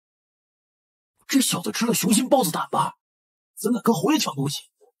这小子吃了雄心豹子胆吧？怎敢跟侯爷抢东西？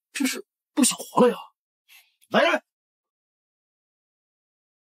真是不想活了呀！来人！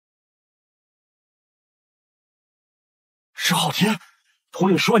石昊天，统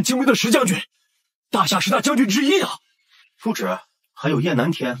领10万精兵的石将军，大夏10大将军之一啊！不止，还有燕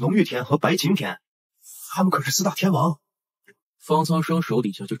南天、龙玉天和白晴天，他们可是4大天王。方苍生手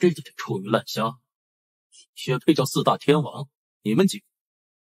底下就这几条臭鱼烂虾，也配叫4大天王？你们几个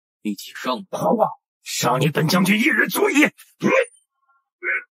一起上吧！好吧，赏你本将军一人足矣。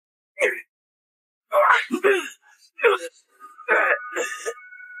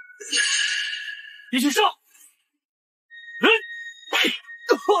一起上！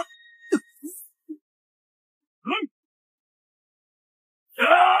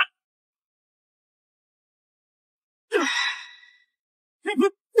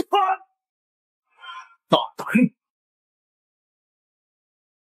大胆！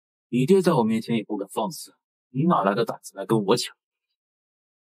你爹在我面前也不敢放肆，你哪来的胆子来跟我抢？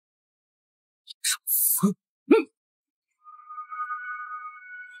找死！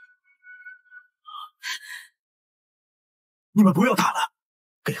你们不要打了，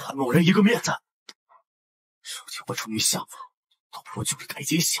给韩某人一个面子。受尽我出于下风，倒不如就是台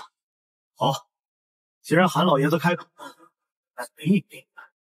阶下。好，既然韩老爷子开口了，那没你命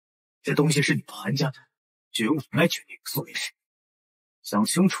了。这东西是你们韩家的，就由你来决定送给谁。想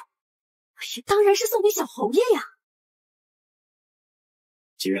清楚。当然是送给小侯爷呀。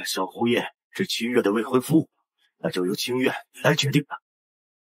既然小侯爷是清月的未婚夫，那就由清月你来决定了。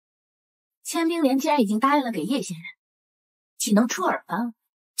千兵连既然已经答应了给叶先生，岂能出尔反尔？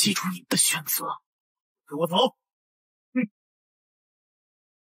记住你们的选择，跟我走。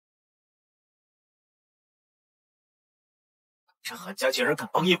这韩家既然敢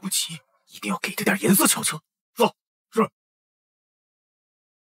帮叶无极，一定要给他点颜色瞧瞧。走。是。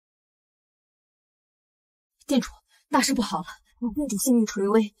店主，大事不好了，我店主性命垂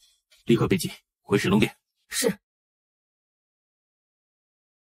危，立刻备急，回神龙殿。是。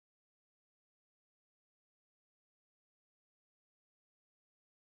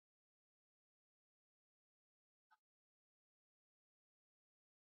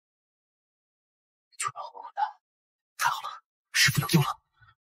就要混蛋！太好了，师傅有救了！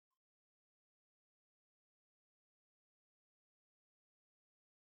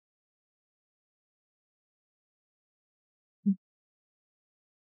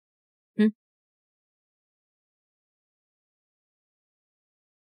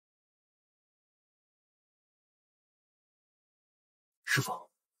师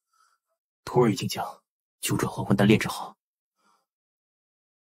傅，徒儿已经将9转还魂丹炼制好。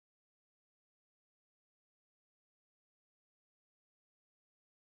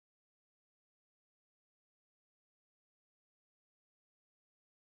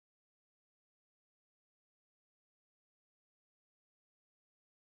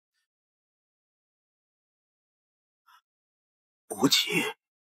无极，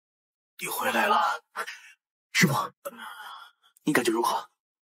你回来了，师傅，你感觉如何？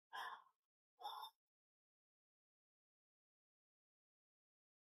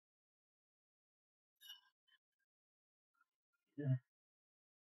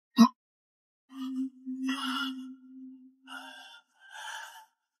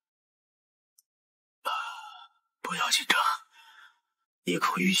不要紧张，一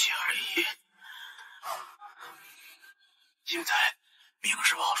口淤血而已。现在命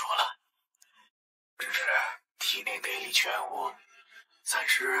是不好说了，只是体内内力全无，暂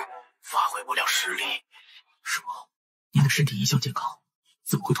时发挥不了实力。师傅，您的身体一向健康，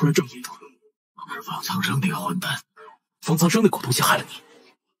怎么会突然这么严重？是方苍生那个混蛋，方苍生那狗东西害了你。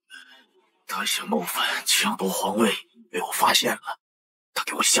他想谋反抢夺皇位，被我发现了，他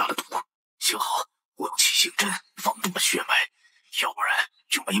给我下了毒，幸好我用七星针放动了血脉，要不然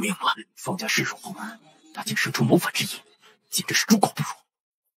就没命了。方家势如洪，他竟生出谋反之意，简直是猪狗不如。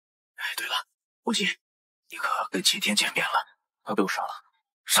哎，对了，无极，你可跟齐天见面了？他被我杀了，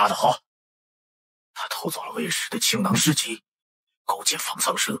杀得好！他偷走了为师的倾囊尸籍，勾结方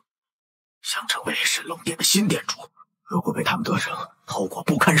苍生，想成为神龙殿的新殿主。如果被他们得逞，后果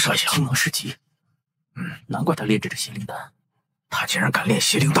不堪设想。倾囊尸籍，难怪他炼制着邪灵丹。他竟然敢炼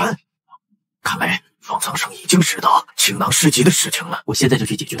邪灵丹，看来方苍生已经知道倾囊尸籍的事情了。我现在就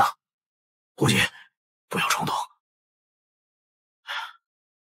去解决他。无极，不要冲动。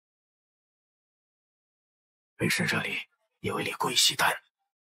为师这里有一粒归西丹，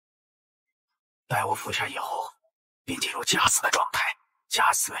待我服下以后，便进入假死的状态。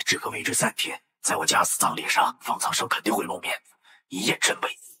假死只可维持3天，在我假死葬礼上，方苍生肯定会露面，一验真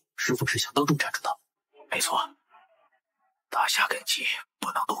伪。师父是想当众斩住他？没错，大夏根基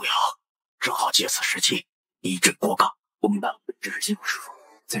不能动摇，正好借此时机一阵过岗。我明白了，只是辛苦师父，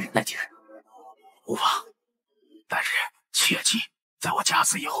再忍耐几日。无妨，但是切记，在我假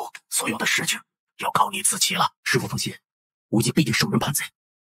死以后，所有的事情要靠你自己了。师父放心，无极必定受人叛贼。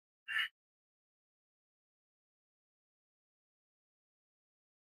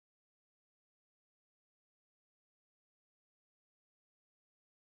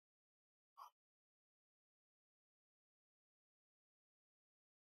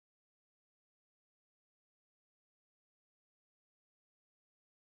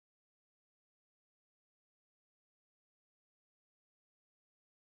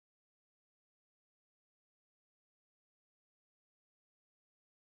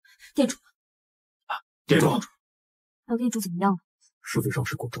店主，店主，老店主怎么样了？师父伤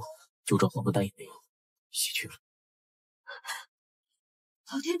势过重，就这黄河丹也没有，西去了。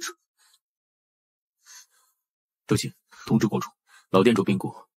老店主，周青，通知国主，老店主病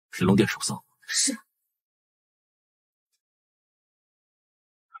故，神龙殿守丧。是。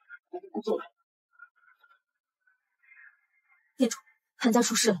店主，韩家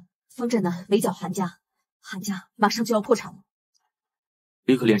出事了，方镇南围剿韩家，韩家马上就要破产了。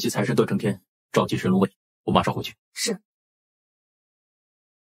立刻联系财神段成天，召集神龙卫，我马上回去。是。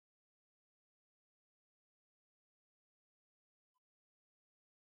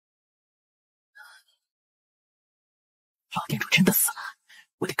老店主真的死了，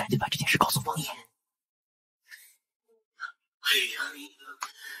我得赶紧把这件事告诉王爷。哎呀，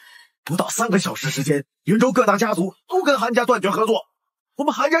不到3个小时时间，云州各大家族都跟韩家断绝合作，我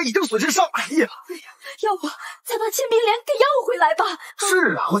们韩家已经损失上百亿了。哎呀，要不再把千兵连给要回来吧？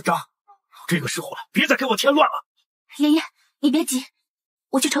是啊，会长，这个时候了，别再给我添乱了。爷爷，你别急，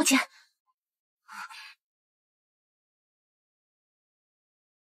我去筹钱。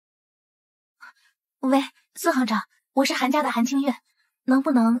喂，孙行长，我是韩家的韩清月，能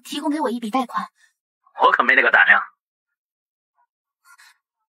不能提供给我一笔贷款？我可没那个胆量。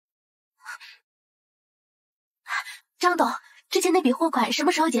张董，之前那笔货款什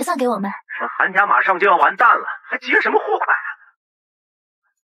么时候结算给我们？这韩家马上就要完蛋了，还结什么货款啊？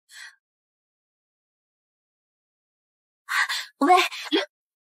喂，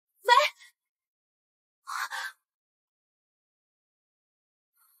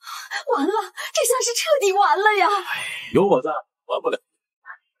完了，这下是彻底完了呀！有我在，完不了。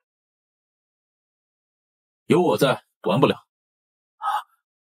有我在，完不了。啊，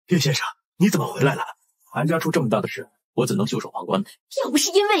叶先生，你怎么回来了？韩家出这么大的事，我怎能袖手旁观呢？要不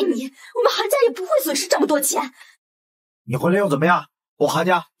是因为你，我们韩家也不会损失这么多钱。你回来又怎么样？我韩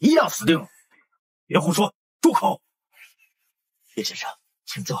家一样死定了！别胡说，住口！叶先生，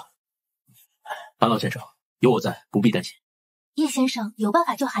请坐。韩老先生，有我在，不必担心。叶先生有办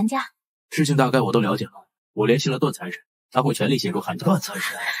法救韩家？事情大概我都了解了，我联系了段财神，他会全力协助韩家。段财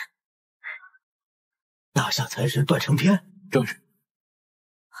神，大夏财神段成天，正是。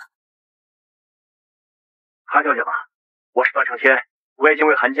韩小姐吧，我是段成天，我已经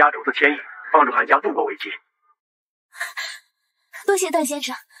为韩家主子千亿，帮助韩家度过危机。多谢段先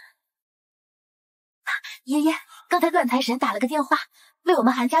生。爷爷，刚才段财神打了个电话，为我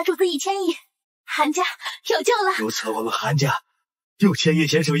们韩家注资1000亿，韩家有救了。如此，我们韩家又欠叶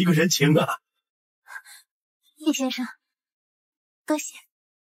先生一个人情啊！叶先生，多谢。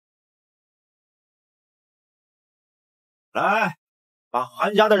来，把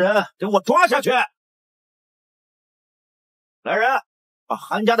韩家的人给我抓下去！来人，把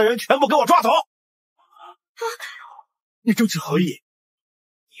韩家的人全部给我抓走！你正是何意？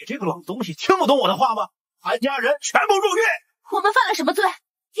你这个老东西听不懂我的话吗？韩家人全部入狱！我们犯了什么罪？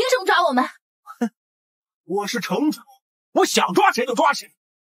凭什么抓我们？哼，我是城主，我想抓谁就抓谁。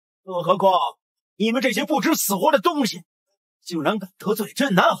更何况你们这些不知死活的东西，竟然敢得罪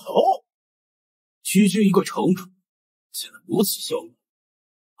镇南侯！区区一个城主，竟然如此嚣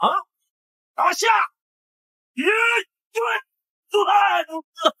张！啊！拿下！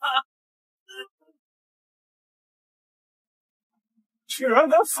居然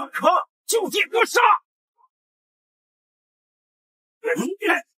敢反抗，就地给我杀！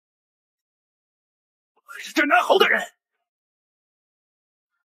我是镇南侯的人。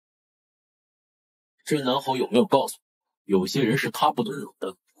镇南侯有没有告诉你，有些人是他不能惹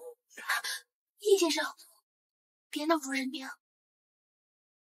的？叶先生，别闹出人命。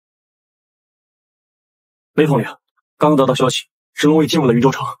雷统领，刚刚得到消息，神龙卫进入了云州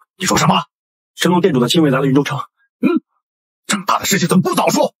城。你说什么？神龙殿主的亲卫来了云州城。这么大的事情怎么不早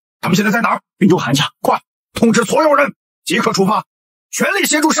说？他们现在在哪儿？云州韩家，快通知所有人，即刻出发，全力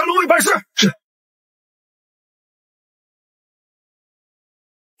协助神龙卫办事。是。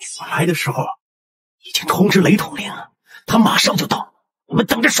我来的时候已经通知雷统领，他马上就到，我们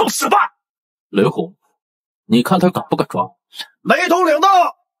等着受死吧。雷虎，你看他敢不敢抓？雷统领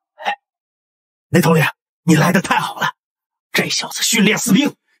到。雷统领，你来的太好了，这小子训练死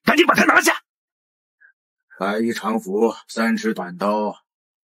兵，赶紧把他拿下。白衣长服，3尺短刀，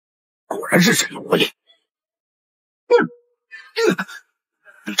果然是神龙卫。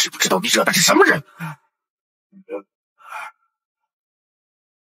你知不知道你惹的是什么人？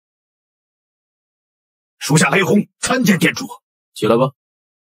属下雷轰参见店主。起来吧。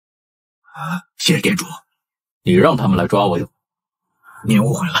谢谢店主。你让他们来抓我的？您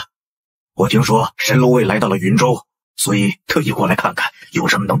误会了，我听说神龙卫来到了云州，所以特意过来看看有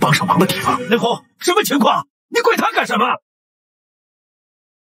什么能帮上忙的地方。雷轰，什么情况？你怪他干什么？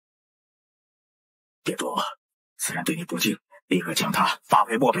店主，此人对你不敬，立刻将他发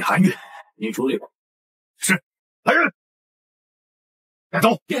配漠北韩狱。你处理吧。是，来人，带走。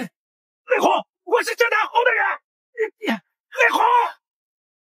雷轰，我是镇南侯的人。雷轰，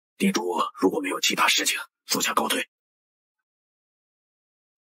店主如果没有其他事情，属下告退。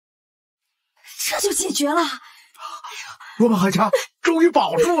这就解决了。我们韩家终于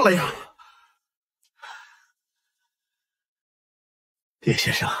保住了呀！叶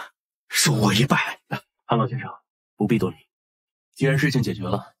先生，恕我一拜。韩老先生，不必多礼。既然事情解决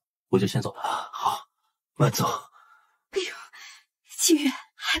了，我就先走了。好，慢走。哎呦，七月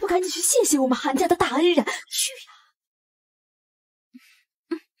还不赶紧去谢谢我们韩家的大恩人，去呀！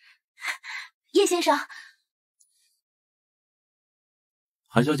叶先生，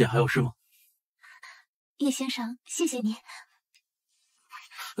韩小姐还有事吗？叶先生，谢谢你。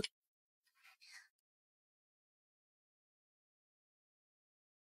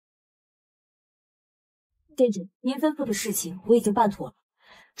殿主，您吩咐的事情我已经办妥了。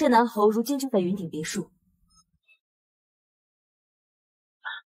镇南侯如今就在云顶别墅。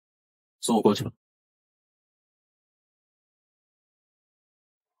送我过去吧。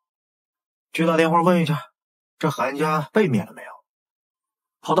去打电话问一下，这韩家被灭了没有？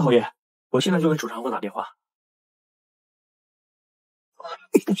好的，侯爷，我现在就给主长官打电话。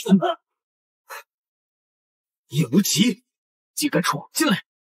叶无极竟敢闯进来！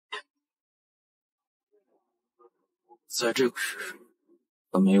在这个世上，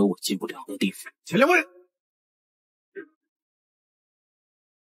他没有我进不了的地方。前两位，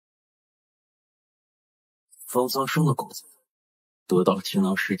方桑生的狗子，得到了情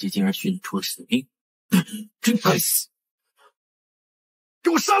囊时机，竟然训练出了死兵，真该死！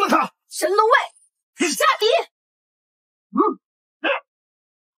给我杀了他！神龙卫，下敌！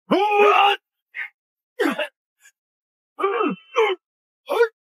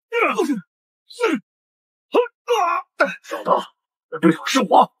小的，对手是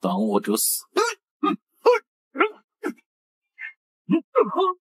我，挡我者死。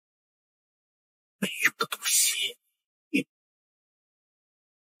没用的东西！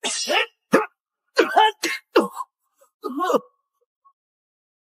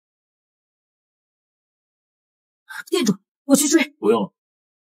店主，我去追。不用了，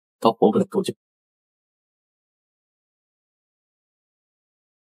他活不了多久。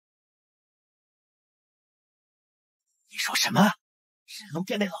你说什么？神龙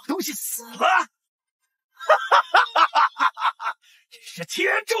殿那老东西死了？真是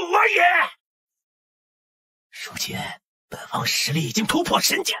天助我也！如今本王实力已经突破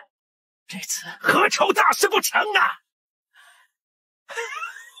神境，这次何愁大事不成啊！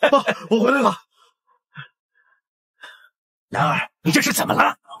我回来了。男儿，你这是怎么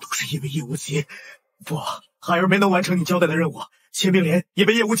了？都是因为叶无极，父王，孩儿没能完成你交代的任务，千兵连也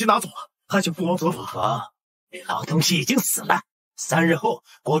被叶无极拿走了，还请父王责罚。那老东西已经死了，3日后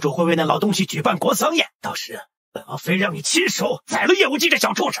国主会为那老东西举办国丧宴，到时本王非让你亲手宰了叶无极这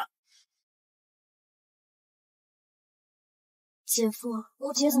小畜生。姐夫，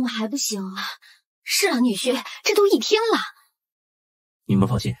我姐怎么还不醒啊？是啊，女婿，这都1天了。你们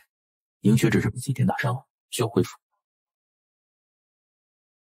放心，营血只是被几天打伤，需要恢复。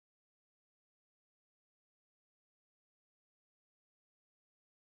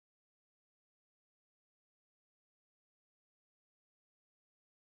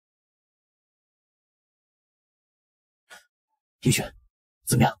叶璇，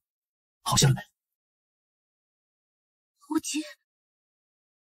怎么样？好些了没？无极，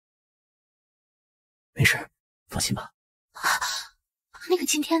没事，放心吧。那个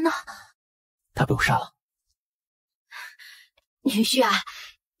今天呢？他被我杀了。女婿啊，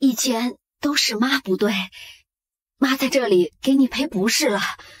以前都是妈不对，妈在这里给你赔不是了。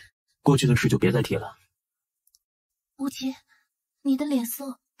过去的事就别再提了。无极，你的脸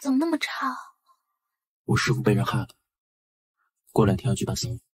色怎么那么差？我师父被人害了，过2天要举办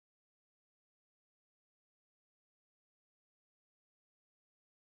丧礼。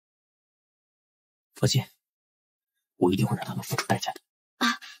放心，我一定会让他们付出代价的。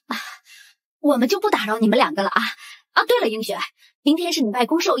我们就不打扰你们2个了啊！啊，对了，英雪，明天是你外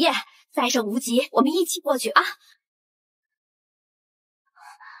公寿宴，再生无极，我们一起过去啊！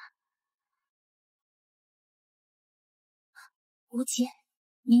无极，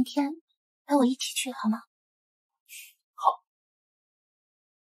明天陪我一起去好吗？好。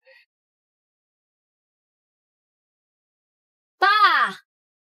爸，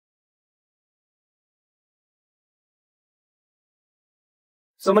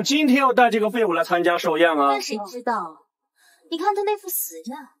怎么今天要带这个废物来参加寿宴啊？那谁知道？你看他那副死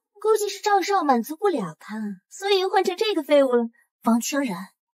样，估计是赵少满足不了他，所以又换成这个废物了。王清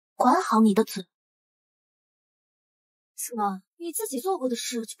然，管好你的嘴。怎么，你自己做过的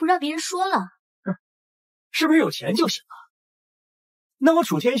事就不让别人说了？是不是有钱就行了？那我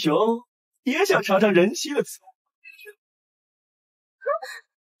楚天雄也想尝尝人妻的滋味。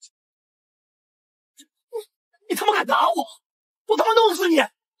你他妈敢打我！我他妈弄死你！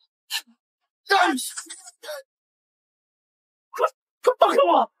快放开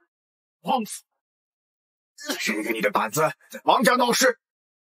我！枉死！谁给你的胆子在王家闹事？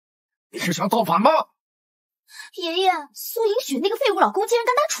你是想造反吗？爷爷，苏银雪那个废物老公竟然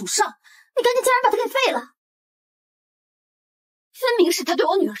敢打楚少，你赶紧叫人把他给废了！分明是他对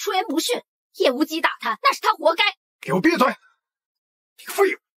我女儿出言不逊，叶无极打他，那是他活该。给我闭嘴！你个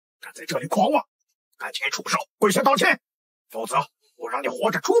废物，敢在这里狂妄！赶紧出手，跪下道歉，否则我让你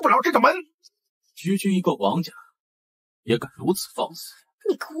活着出不了这个门！区区一个王家，也敢如此放肆？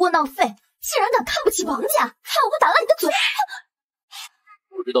你个窝囊废，竟然敢看不起王家，看我不打烂你的嘴！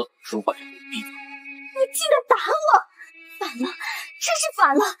不知道怎么说话就给我闭嘴！你竟然打我！反了，真是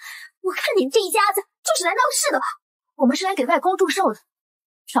反了！我看你们这一家子就是来闹事的吧？我们是来给外公祝寿的，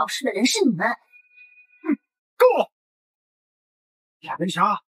挑事的人是你们。够了！夏文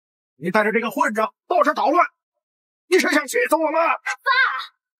霞，你带着这个混账到这捣乱，你是想气死我吗？爸，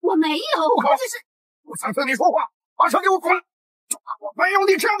我没有，不好，我想跟你说话，马上给我滚！就怕我没有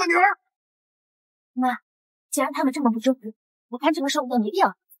你这样的女儿。妈，既然他们这么不周直，我看这个寿宴没必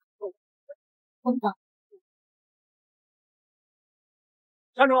要。我们走。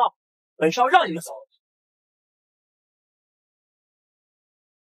山主，本少让你们走。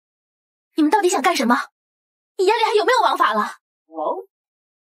你们到底想干什么？你眼里还有没有王法了？王，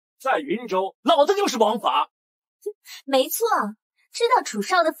在云州，老子就是王法。没错，知道楚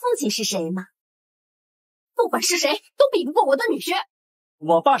少的父亲是谁吗？不管是谁，都比不过我的女婿。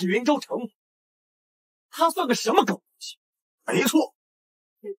我爸是云州城，他算个什么狗东西？没错，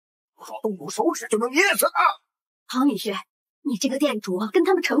不少动动手指就能捏死他。好女婿，你这个店主跟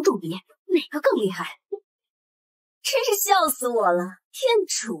他们城主比，哪个更厉害？真是笑死我了！店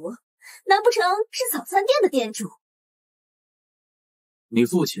主，难不成是早餐店的店主？你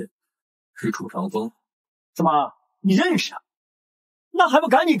父亲是楚长风，怎么你认识啊？那还不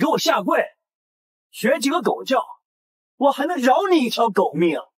赶紧给我下跪，学几个狗叫，我还能饶你一条狗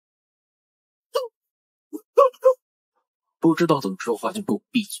命。不知道怎么说话就给我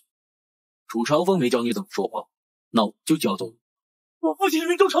闭嘴！楚长风没教你怎么说话，那我就教教你。我父亲是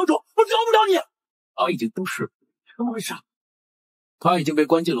云州城主，我饶不了你。他已经不是，怎么回事？他已经被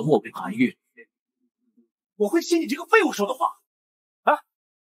关进了漠北寒狱。我会信你这个废物说的话？啊，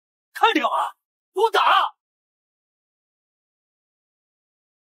看着啊，给我打！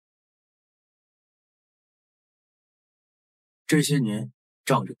这些年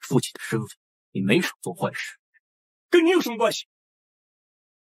仗着父亲的身份，你没少做坏事，跟你有什么关系？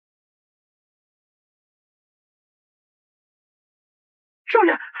少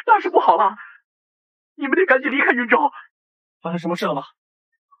爷，大事不好了！你们得赶紧离开云州。发生什么事了吗？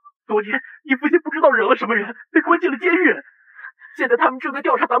昨天你父亲不知道惹了什么人，被关进了监狱。现在他们正在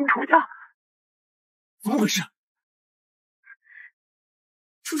调查咱们楚家。怎么回事？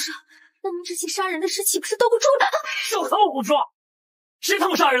楚少，那您这些杀人的事岂不是兜不住了？少他妈胡说！谁他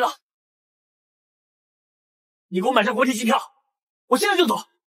妈杀人了？你给我买张国际机票，我现在就走。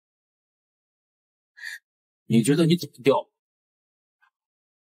你觉得你走得掉？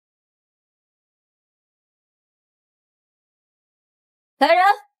来人，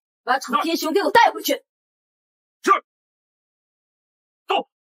把楚天雄给我带回去。是。走，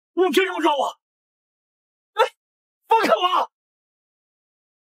你凭什么抓我？哎，放开我！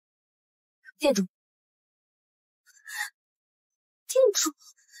店主，店主，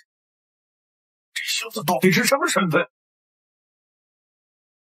这小子到底是什么身份？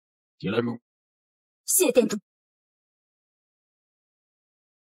进来住。谢店主。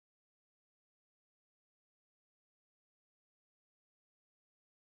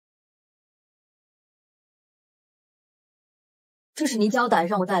这是您交代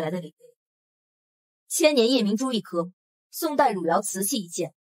让我带来的礼物，千年夜明珠一颗，宋代汝窑瓷器一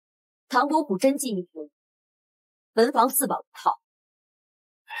件，唐伯虎真迹一幅，文房四宝一套。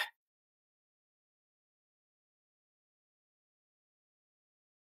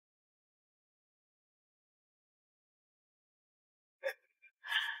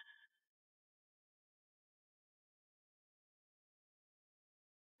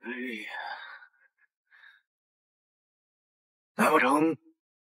哎呀，难不成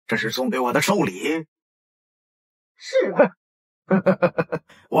这是送给我的寿礼？是。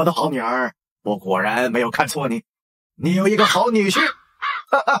我的好女儿，我果然没有看错你，你有一个好女婿。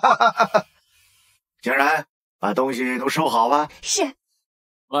竟然把东西都收好吧。是。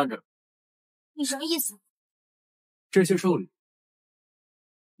慢着，你什么意思？这些寿礼，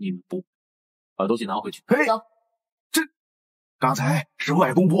你们不把东西拿回去。嘿，走。刚才是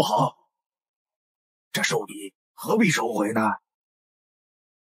外公不好，这寿礼何必收回呢？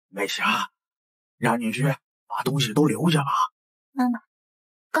美霞，让女婿把东西都留下吧。妈妈，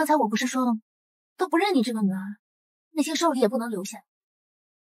刚才我不是说了吗？都不认你这个女儿，那些寿礼也不能留下。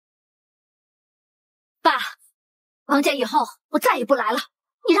爸，王家以后我再也不来了，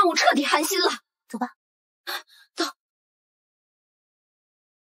你让我彻底寒心了。走吧。走。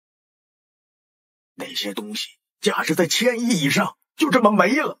那些东西价值在1000亿以上，就这么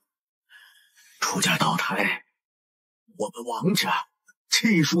没了。出家倒台，我们王家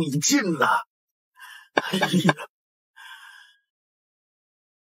气数已尽了。哎呀，天风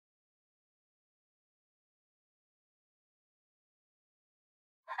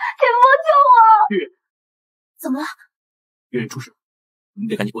救我！月，怎么了？月出事，你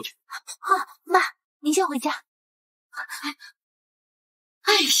得赶紧过去。妈，您先回家。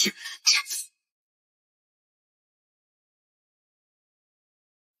哎呀，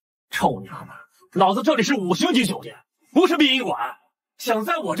臭娘们，老子这里是5星级酒店，不是殡仪馆。想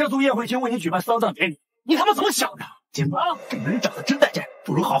在我这租宴会厅为你举办丧葬典礼，你他妈怎么想的？金王，这人长得真带劲，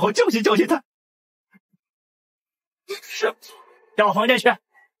不如好好教训教训他。是，到我房间去，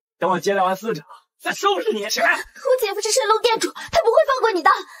等我接待完司长，再收拾你。起来！我姐夫是神龙殿主，他不会放过你的。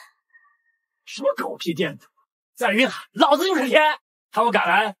什么狗屁店主，在云海，老子就是天。他要敢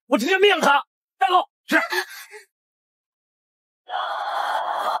来，我直接灭了他。带走。是。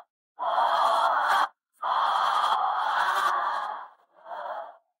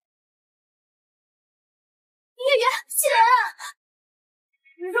月月，起来啊！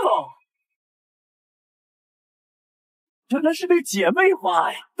哟，原来是对姐妹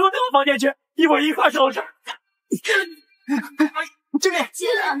花呀！都到我房间去，一会儿一块收拾。这边，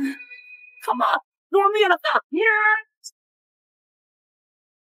他妈，给我灭了他！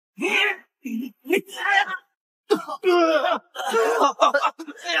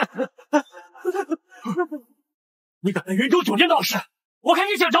你敢来云州酒店闹事，我看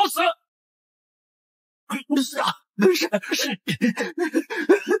你想找死！是啊，是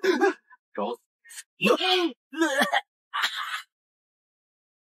找死！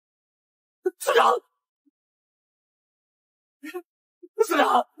司长，司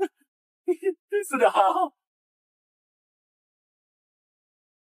长，司长！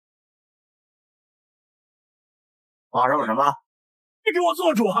发生什么？你给我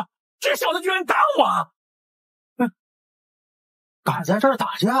做主！这小子居然打我！敢在这儿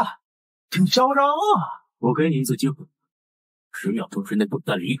打架，挺嚣张啊！我给你一次机会，10秒钟之内滚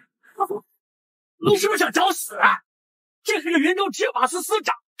蛋离开。你是不是想找死啊？这是个云州执法司司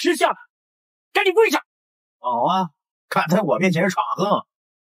长，识相，赶紧跪下！好啊，敢在我面前耍横，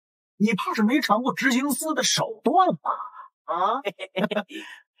你怕是没尝过执行司的手段吧？啊，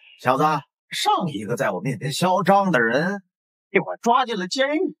小子，上一个在我面前嚣张的人，被我抓进了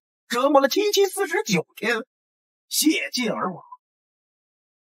监狱，折磨了749天，血尽而亡。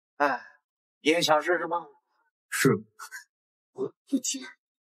哎，你也想试试吗？是。父亲，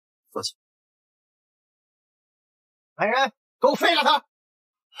父亲，来人，给我废了他！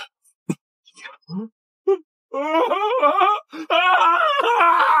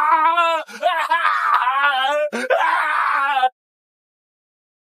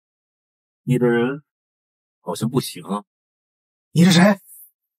你的人好像不行啊。你是谁？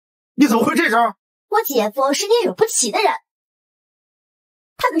你怎么会这招？我姐夫是你惹不起的人，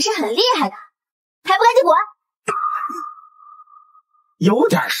他可是很厉害的，还不赶紧滚！有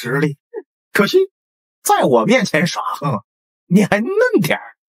点实力，可惜在我面前耍横，你还嫩点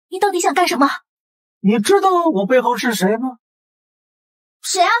儿。你到底想干什么？你知道我背后是谁吗？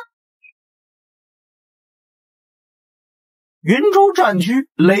谁啊？云州战区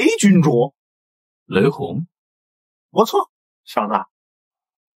雷君主。雷洪，不错，小子，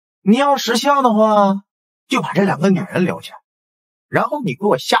你要识相的话，就把这2个女人留下，然后你给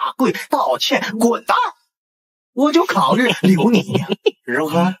我下跪道歉，滚蛋！我就考虑留你，如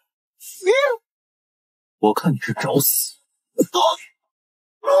何？我看你是找死。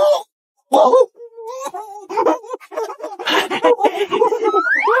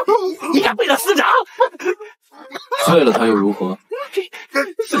你敢背了司长？碎了他又如何？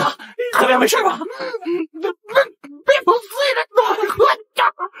司长，河边没事吧？别不碎了，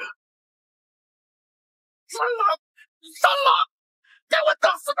三郎，给我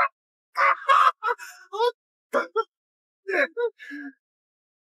等死他！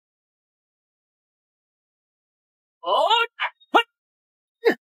哦，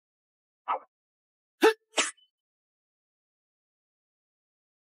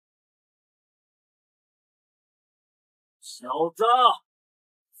小子，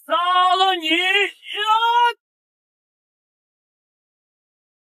杀了你！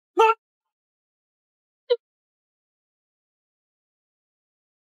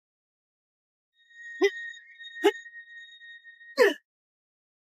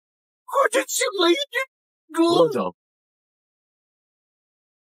快去请雷君主！我走。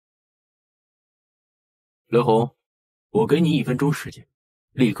雷洪，我给你1分钟时间，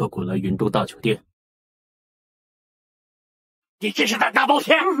立刻滚来云州大酒店。你真是胆大包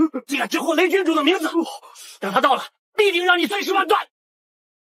天，竟敢直呼雷君主的名字！等他到了，必定让你碎尸万段。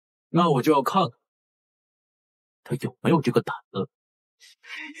那我就要看看他有没有这个胆子。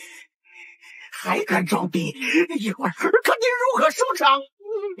还敢装逼？一会儿看你如何收场！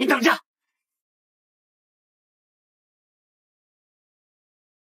你等着！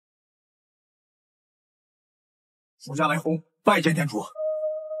属下雷洪拜见店主。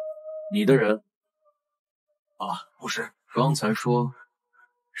你的人？啊，不是。刚才说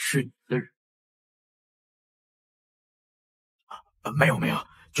是你的人。没有，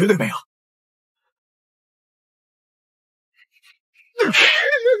绝对没有。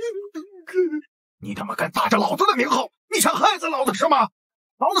你他妈敢打着老子的名号！你想害死老子是吗？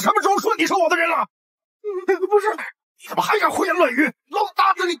老子什么时候说你是我的人了？不是，你他妈还敢胡言乱语！老子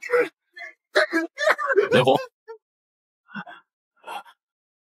打死你！雷洪，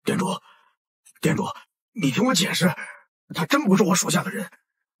店主，你听我解释，他真不是我属下的人，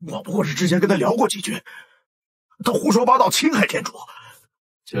我不过是之前跟他聊过几句，他胡说八道侵害店主。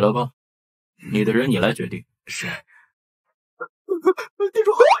起来吧，你的人你来决定。是。店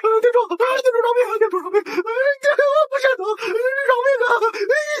主饶命！店主饶命！我不想走，饶命啊！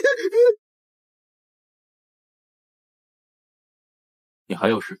你还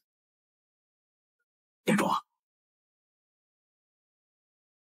有事？店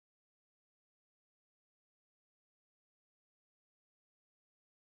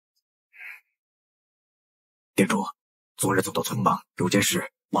主，昨日走到村帮，有件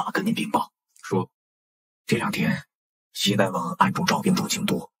事忘了跟您禀报。说，这2天西南王暗中招兵入京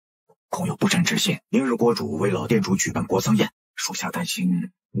都，恐有不臣之心。明日国主为老店主举办国丧宴，属下担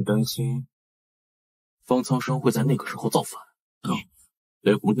心。你担心方苍生会在那个时候造反？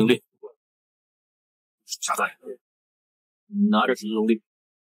雷洪听令，属下在。拿着神龙令，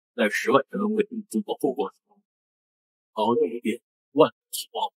带10万神龙卫兵保护国主，保证一遍万体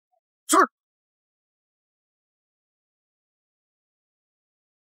亡。是。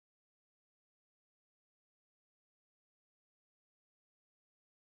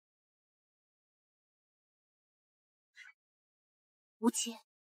无极，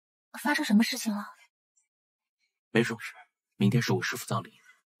发生什么事情了？没什么事，明天是我师父葬礼，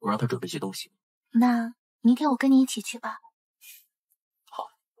我让他准备些东西。那明天我跟你一起去吧。好。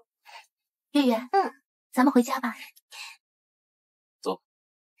月月，咱们回家吧。走。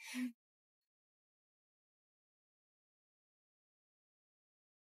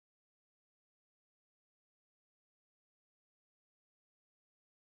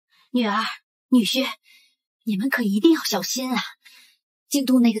女儿、女婿，你们可一定要小心啊！京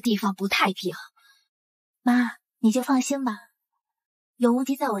都那个地方不太平。妈，你就放心吧，有无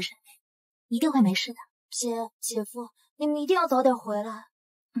极在我身边，一定会没事的。姐夫，你们一定要早点回来。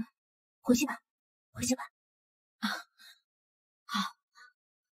回去吧，回去吧。好。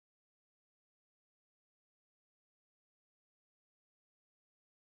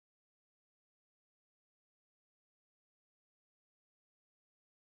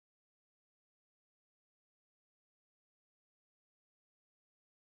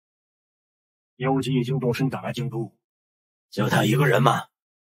叶无极已经动身赶来京都，就他一个人吗？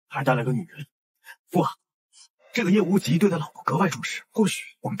还带了个女人。父啊，这个叶无极对他老婆格外重视，或许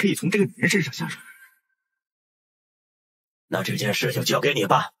我们可以从这个女人身上下手。那这件事就交给你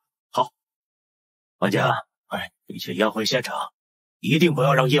吧。好，管家，一切押回现场，一定不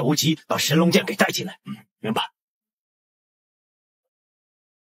要让叶无极把神龙剑给带进来。明白。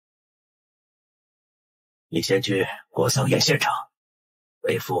你先去国丧宴现场，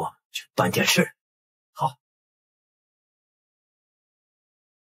为父去办件事。好。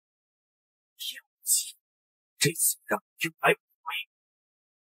叶无极，这次让你有来无回。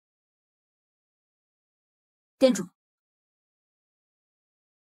店主，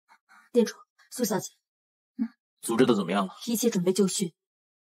苏小姐，组织的怎么样了？一切准备就绪。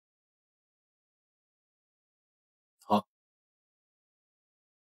好，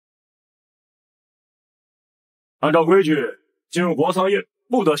按照规矩，进入国丧宴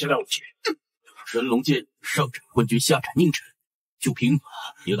不得携带武器。神龙剑上斩昏君，下斩佞臣，就凭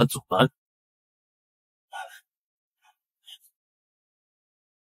你敢阻拦？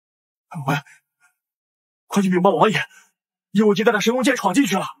喂，快去禀报王爷，叶无极带着神龙剑闯进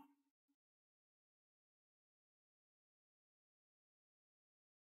去了。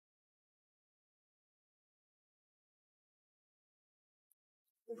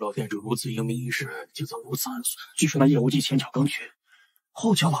老店主如此英明一世，就遭如此暗损。据说那叶无极前脚刚去，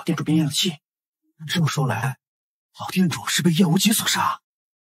后脚老店主便咽了气。这么说来，老店主是被叶无极所杀。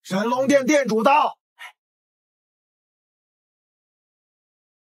神龙殿殿主到。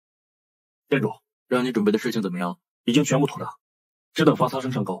店主，让你准备的事情怎么样？已经全部妥当，只等防杀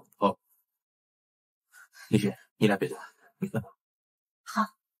生上钩。好，丽雪，你俩别动，明白吗？好。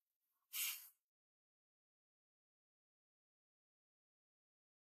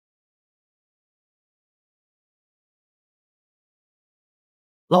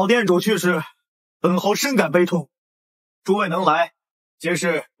老店主去世，本侯深感悲痛。诸位能来，皆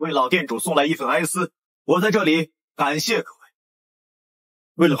是为老店主送来一份哀思。我在这里感谢各位。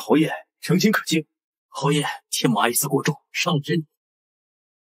为了侯爷，诚心可敬。侯爷，切莫哀思过重，伤身。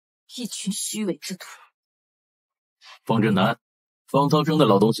一群虚伪之徒。方志南、方苍生的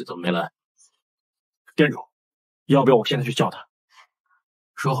老东西怎么没来？店主，要不要我现在去叫他？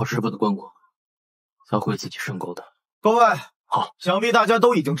说好师傅的关过，他会自己上钩的。各位，好，想必大家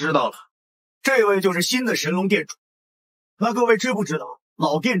都已经知道了，这位就是新的神龙店主。那各位知不知道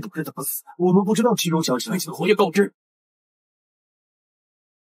老店主是怎么死的？我们不知道其中消息，请侯爷告知。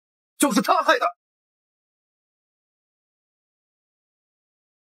就是他害的，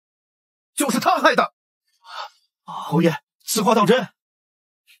就是他害的。侯爷，此话当真？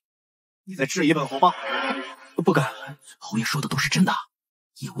你在质疑本侯吗？不敢，侯爷说的都是真的。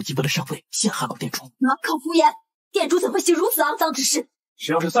叶无极为了上位，陷害老店主。满口胡言！店主怎会行如此肮脏之事？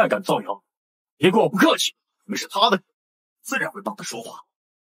谁要是再敢造谣，别怪我不客气。你们是他的人，自然会帮他说话。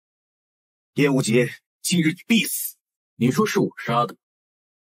叶无极，今日你必死。你说是我杀的，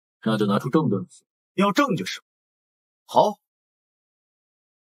那就拿出证据来。要证据是吗？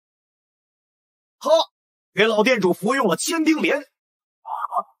好，给老店主服用了千冰莲。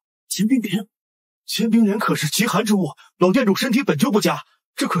千冰莲，千冰莲可是极寒之物，老店主身体本就不佳，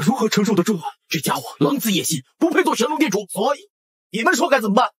这可如何承受得住啊？这家伙狼子野心，不配做神龙店主。所以你们说该怎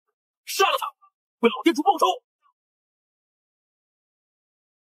么办？杀了他，为老店主报仇。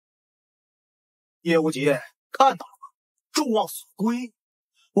叶无极，看到了吗？众望所归，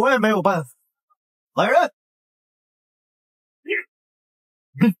我也没有办法。来人！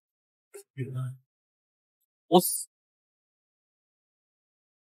我死！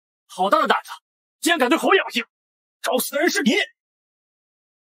好大的胆子，竟然敢对侯爷不敬！找死的人是你！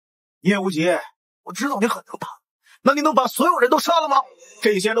叶无极，我知道你很能打，那你能把所有人都杀了吗？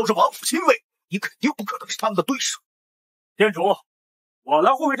这些都是王府亲卫，你肯定不可能是他们的对手。店主，我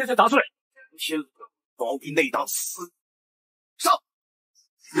来护卫这些杂碎。天恶，包庇内当死！上！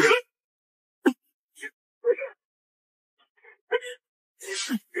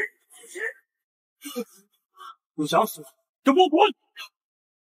不想死就给我滚！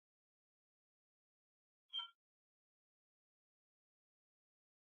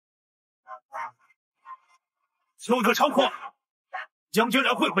休得猖狂！将军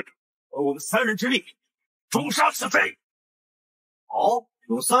来会会，和我们3人之力诛杀此贼。好，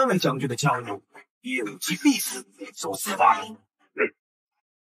用3位将军的加入，叶无极必死，受死吧！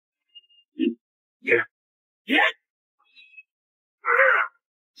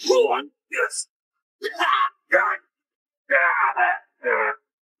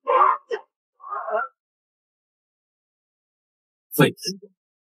废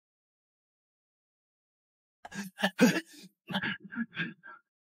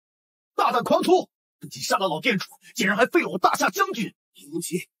大胆狂徒，不仅杀了老店主，竟然还废了我大夏将军！叶无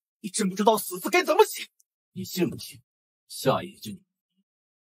极，你真不知道死字该怎么写？你信不信？下一句，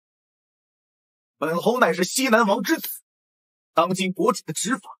本侯乃是西南王之子，当今国主的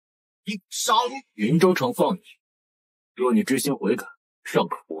执法，应杀戮。云州城放你，若你知心悔改，尚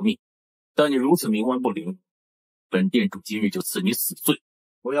可活命；但你如此冥顽不灵，本店主今日就赐你死罪。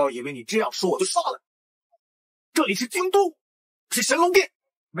不要以为你这样说我就杀了你。这里是京都，是神龙殿。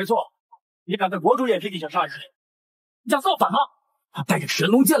没错，你敢在国主眼皮底下杀人，你想造反吗？带着神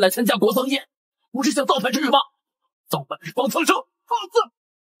龙剑来参加国丧宴，不是想造反是什么？造反是方苍生！放肆！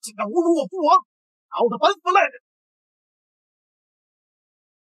竟敢侮辱我父王，拿我的板斧来！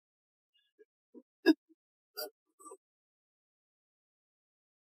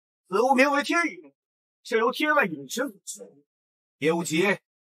此物名为天羽，是由天外陨石所成。叶无极，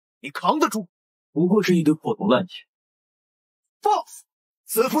你扛得住？不过是一堆破铜烂铁。放肆！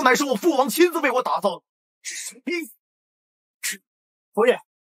此符乃是我父王亲自为我打造的，是神兵。侯爷，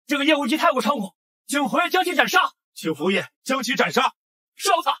这个叶无极太过猖狂，请侯爷将其斩杀。请侯爷将其斩杀。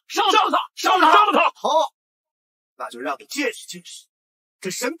烧他！烧他！烧他！杀了他！好，那就让你见识见识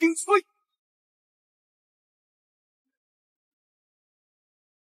这神兵之威。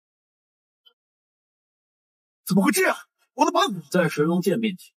怎么会这样？我的板斧在神龙剑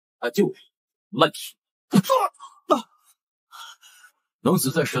面前，他就是烂铁。能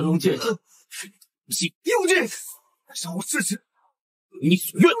死在神龙剑下，是你的不幸。叶无极，让我试试你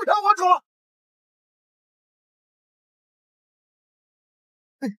所愿。让我闯！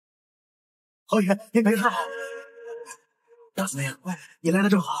侯爷，您没事吧？大司令，你来的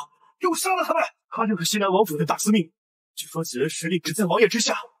正好，给我杀了他们！他就是西南王府的大司命，据说此人实力只在王爷之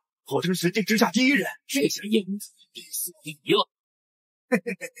下，号称神境之下第一人。这下叶无极必死无疑了。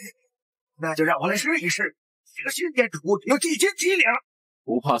那就让我来试一试，这个新店主有几斤几两？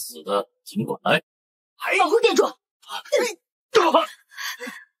不怕死的尽管来。保护店主！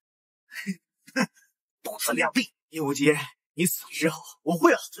不自量力！叶无极，你死之后，我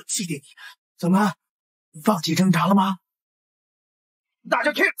会好好祭奠你的。怎么，放弃挣扎了吗？那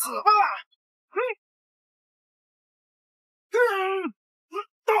就去死吧！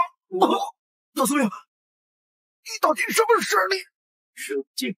大司令，你到底什么实力？神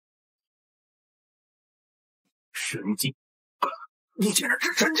境，神境，你竟然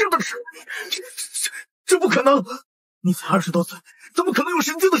是神境的实力！这不可能！你才20多岁，怎么可能有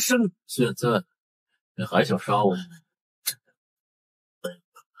神境的实力？现在你还想杀我？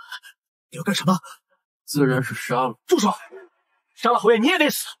你要干什么？自然是杀了。住手！杀了侯爷你也得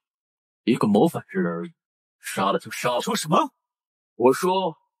死。一个谋反之人而已，杀了就杀了。说什么？我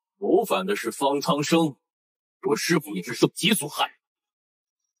说谋反的是方苍生，我师父也是受疾所害。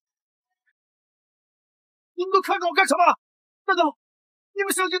你们都看着我干什么？难道你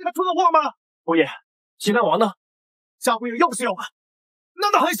们相信他说的话吗？侯爷，西南王呢？下回有要事要办，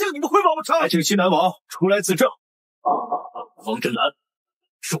难道还向你们汇报不成？还请西南王出来自证。方真南，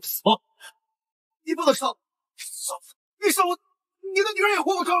受死吧！你不能杀！你杀我，你的女人也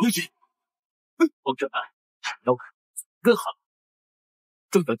活不成！回去！方真南，要看根寒，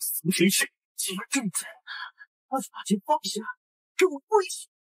正等从谁去？今日正在，把法剑放下，给我跪下！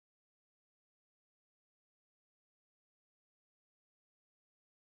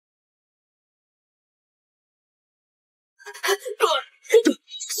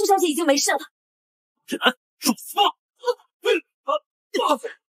苏小姐已经没事了。真南，受死吧！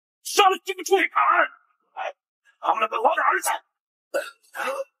杀了这个畜生！放了本王的儿子！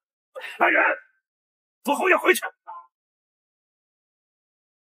来人，扶侯爷回去！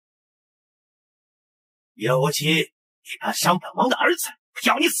叶无极，你敢伤本王的儿子，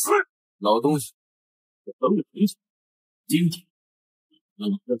要你死！老东西，我等你很久，今天让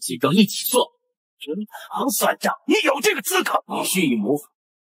老子记账一起算。跟本王算账，你有这个资格？你蓄意谋反，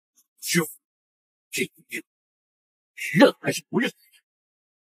师父，这个月认还是不认？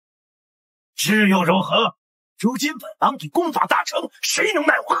至又如何？如今本王已功法大成，谁能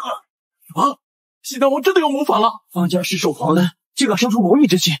奈我何？啊！西南王真的要谋反了！方家失守黄丹，竟敢生出谋逆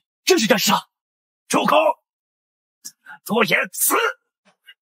之心，真是该杀！住口！多言死！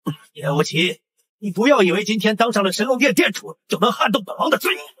叶无极，你不要以为今天当上了神龙殿殿主就能撼动本王的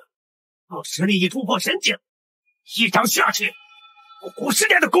尊严。若实力已突破神境，一掌下去，我50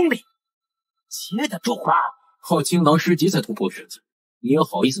年的功力接得住吗？靠青囊师级才突破神境，你也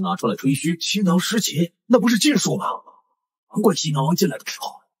好意思拿出来吹嘘？青囊师级那不是禁术吗？难怪西南王进来的时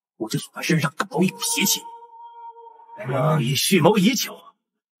候，我就从他身上感到一股邪气。让你蓄谋已久，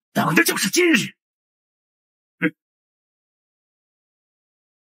等的就是今日。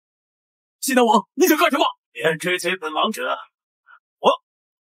西南王，你想干什么？愿追随本王者，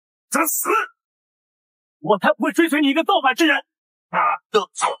则死！我才不会追随你一个造反之人！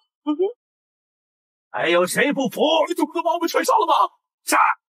得罪！还有谁不服？你总不能把我们全杀了吧？杀！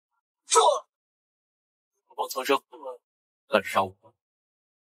这王苍生，敢杀我，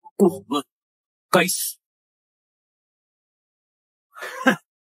过论该死！哼，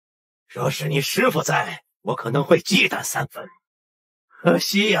若是你师父在，我可能会忌惮3分。可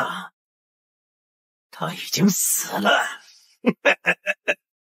惜呀，他已经死了。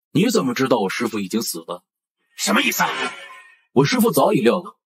你怎么知道我师父已经死了？什么意思啊？我师父早已料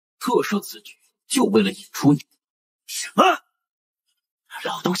到，特赦此举，就为了引出你。什么？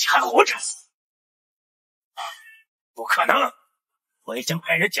老东西还活着？不可能！我已经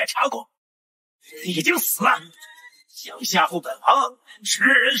派人检查过，人已经死了。想吓唬本王，痴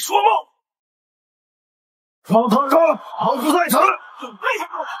人说梦！方唐生，老子在此！哎呀，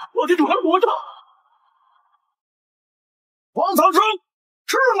我的主还活着！方唐生，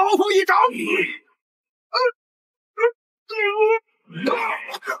吃老夫一掌！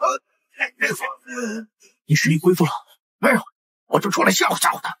你实力恢复了？没有，我就出来吓唬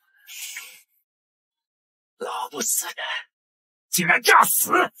吓唬他。老不死的，竟然诈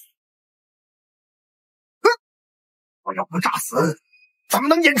死！我要不诈死，怎么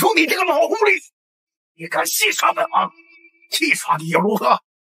能引出你这个老狐狸？你敢戏耍本王？戏耍你又如何？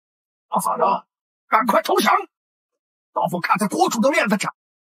老傻子，赶快投降！老夫看在国主的面子上，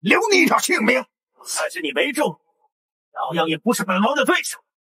留你一条性命。但是你没中，老样也不是本王的对手。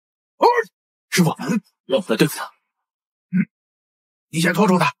师父，让我来对付他。你先拖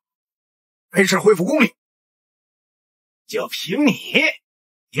住他，没事恢复功力。就凭你，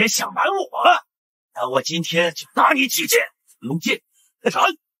也想瞒我？那我今天就打你几剑！龙剑斩！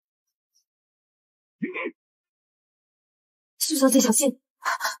苏小姐小心，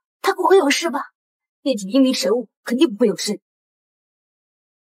她不会有事吧？店主英明神武，肯定不会有事。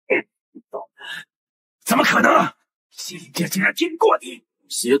怎么可能？邪灵剑竟然拼过你！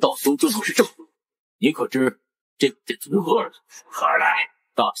邪道终究总是正路，你可知这个剑从何而来？何而来？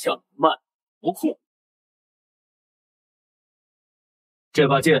大象慢不酷。这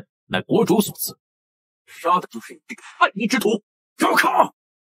把剑乃国主所赐，杀的就是你这个叛逆之徒！住口！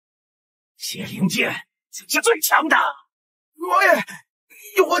邪灵剑竟是最强的！王爷，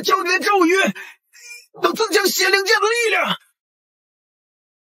我教点咒语，能增强邪灵剑的力量。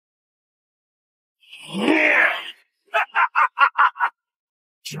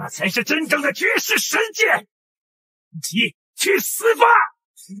这才是真正的绝世神剑！你去死吧！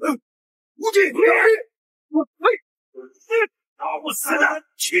无忌，老不死的，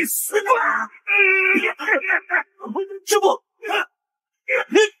去死吧！师父，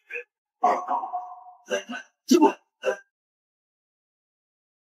师父，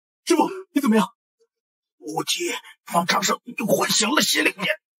师父，你怎么样？无忌，方长生幻想了邪灵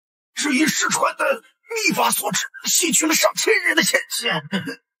剑，至于失传的秘法所致，吸取了上千人的鲜血，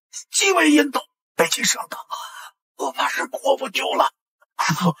极为阴毒，被其伤到，我怕是活不久了。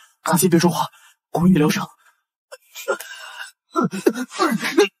师父，刚先别说话，国英的疗伤。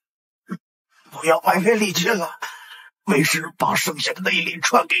不要白费力气了，为师把剩下的内力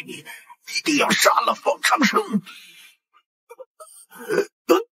传给你，一定要杀了方长生。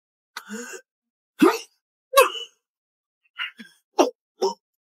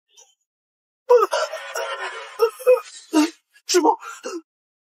师父，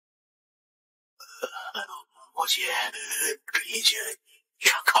母亲，这一切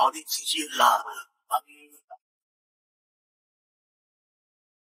全靠你自己了。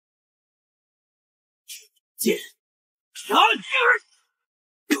剑斩！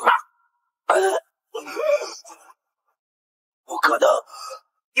不可能！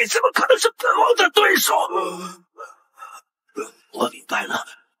你怎么可能是本王的对手？我明白了，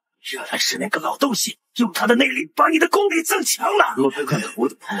原来是那个老东西用他的内力把你的功力增强了。我不看我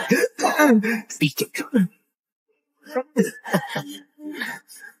的毕竟这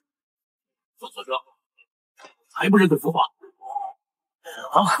方所说，还不认对佛法？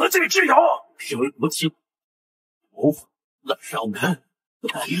本王何罪之有？身为国亲，谋反滥杀无辜，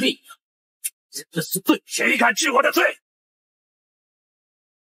违命，这是罪。谁敢治我的罪？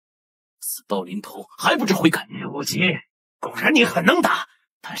死到临头还不知悔改。无极，果然你很能打，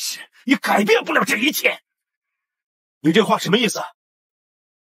但是你改变不了这一切。你这话什么意思？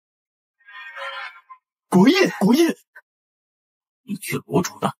国印，国印，你却国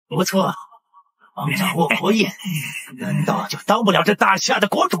主的？不错，王掌握国印，难道就当不了这大夏的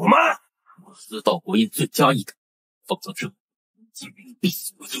国主吗？我私盗国印最佳意的，方藏生，今日必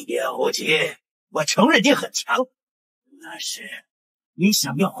死无疑。叶无极，我承认你很强，但是你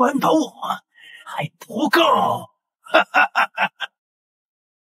想要扳倒我还不够。哈哈哈哈哈！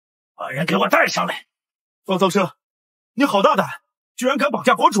把人给我带上来！方苍生，你好大胆，居然敢绑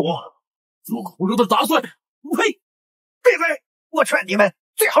架国主！做口中的杂碎！呸！闭嘴！我劝你们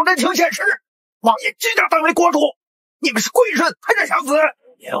最好认清现实，王爷即将当为国主，你们是归顺还是想死？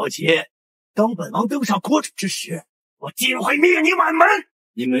了解。当本王登上国主之时，我定会灭你满门！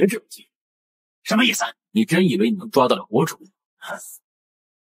你没这么急，什么意思？你真以为你能抓得了国主？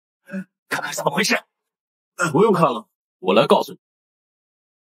看看怎么回事。不用看了，我来告诉你。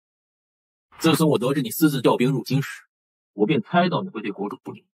自从我得知你私自调兵入京时，我便猜到你会对国主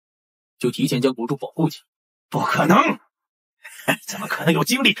不利，就提前将国主保护起来。不可能！怎么可能有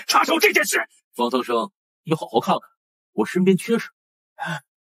精力插手这件事？方苍生，你好好看看，我身边缺什么？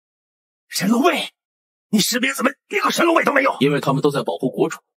神龙卫，你身边怎么一个神龙卫都没有？因为他们都在保护国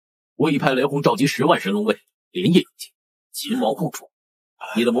主，我已派雷洪召集10万神龙卫，连夜迎接，秦王护主。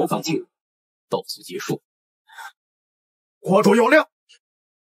你的谋反计划到此结束。国主有令，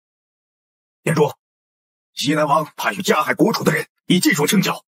店主，西南王派去加害国主的人已尽数清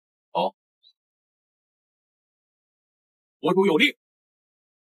剿。好，国主有令。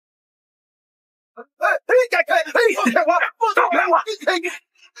放开我！放开我！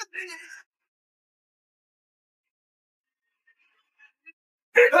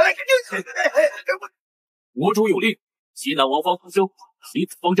国主有令，西南王方苍生其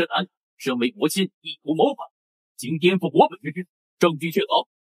子方振南身为国亲，意图谋反，经颠覆国本之志，证据确凿，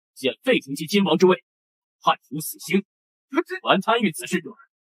现废除其亲王之位，判处死刑。凡参与此事者，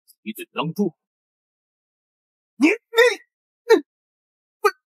一罪当诛。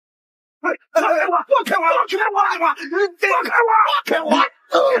放开我！放开我！放开我！放开我！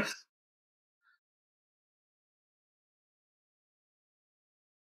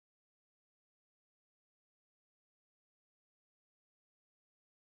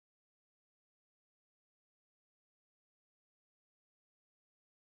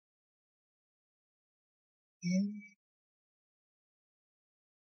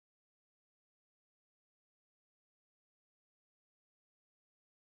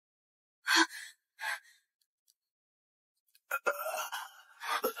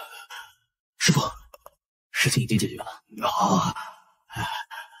师父，事情已经解决了。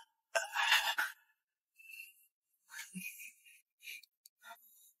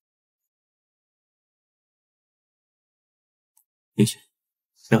林雪，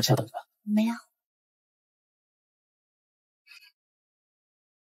没有吓到你吧？没有。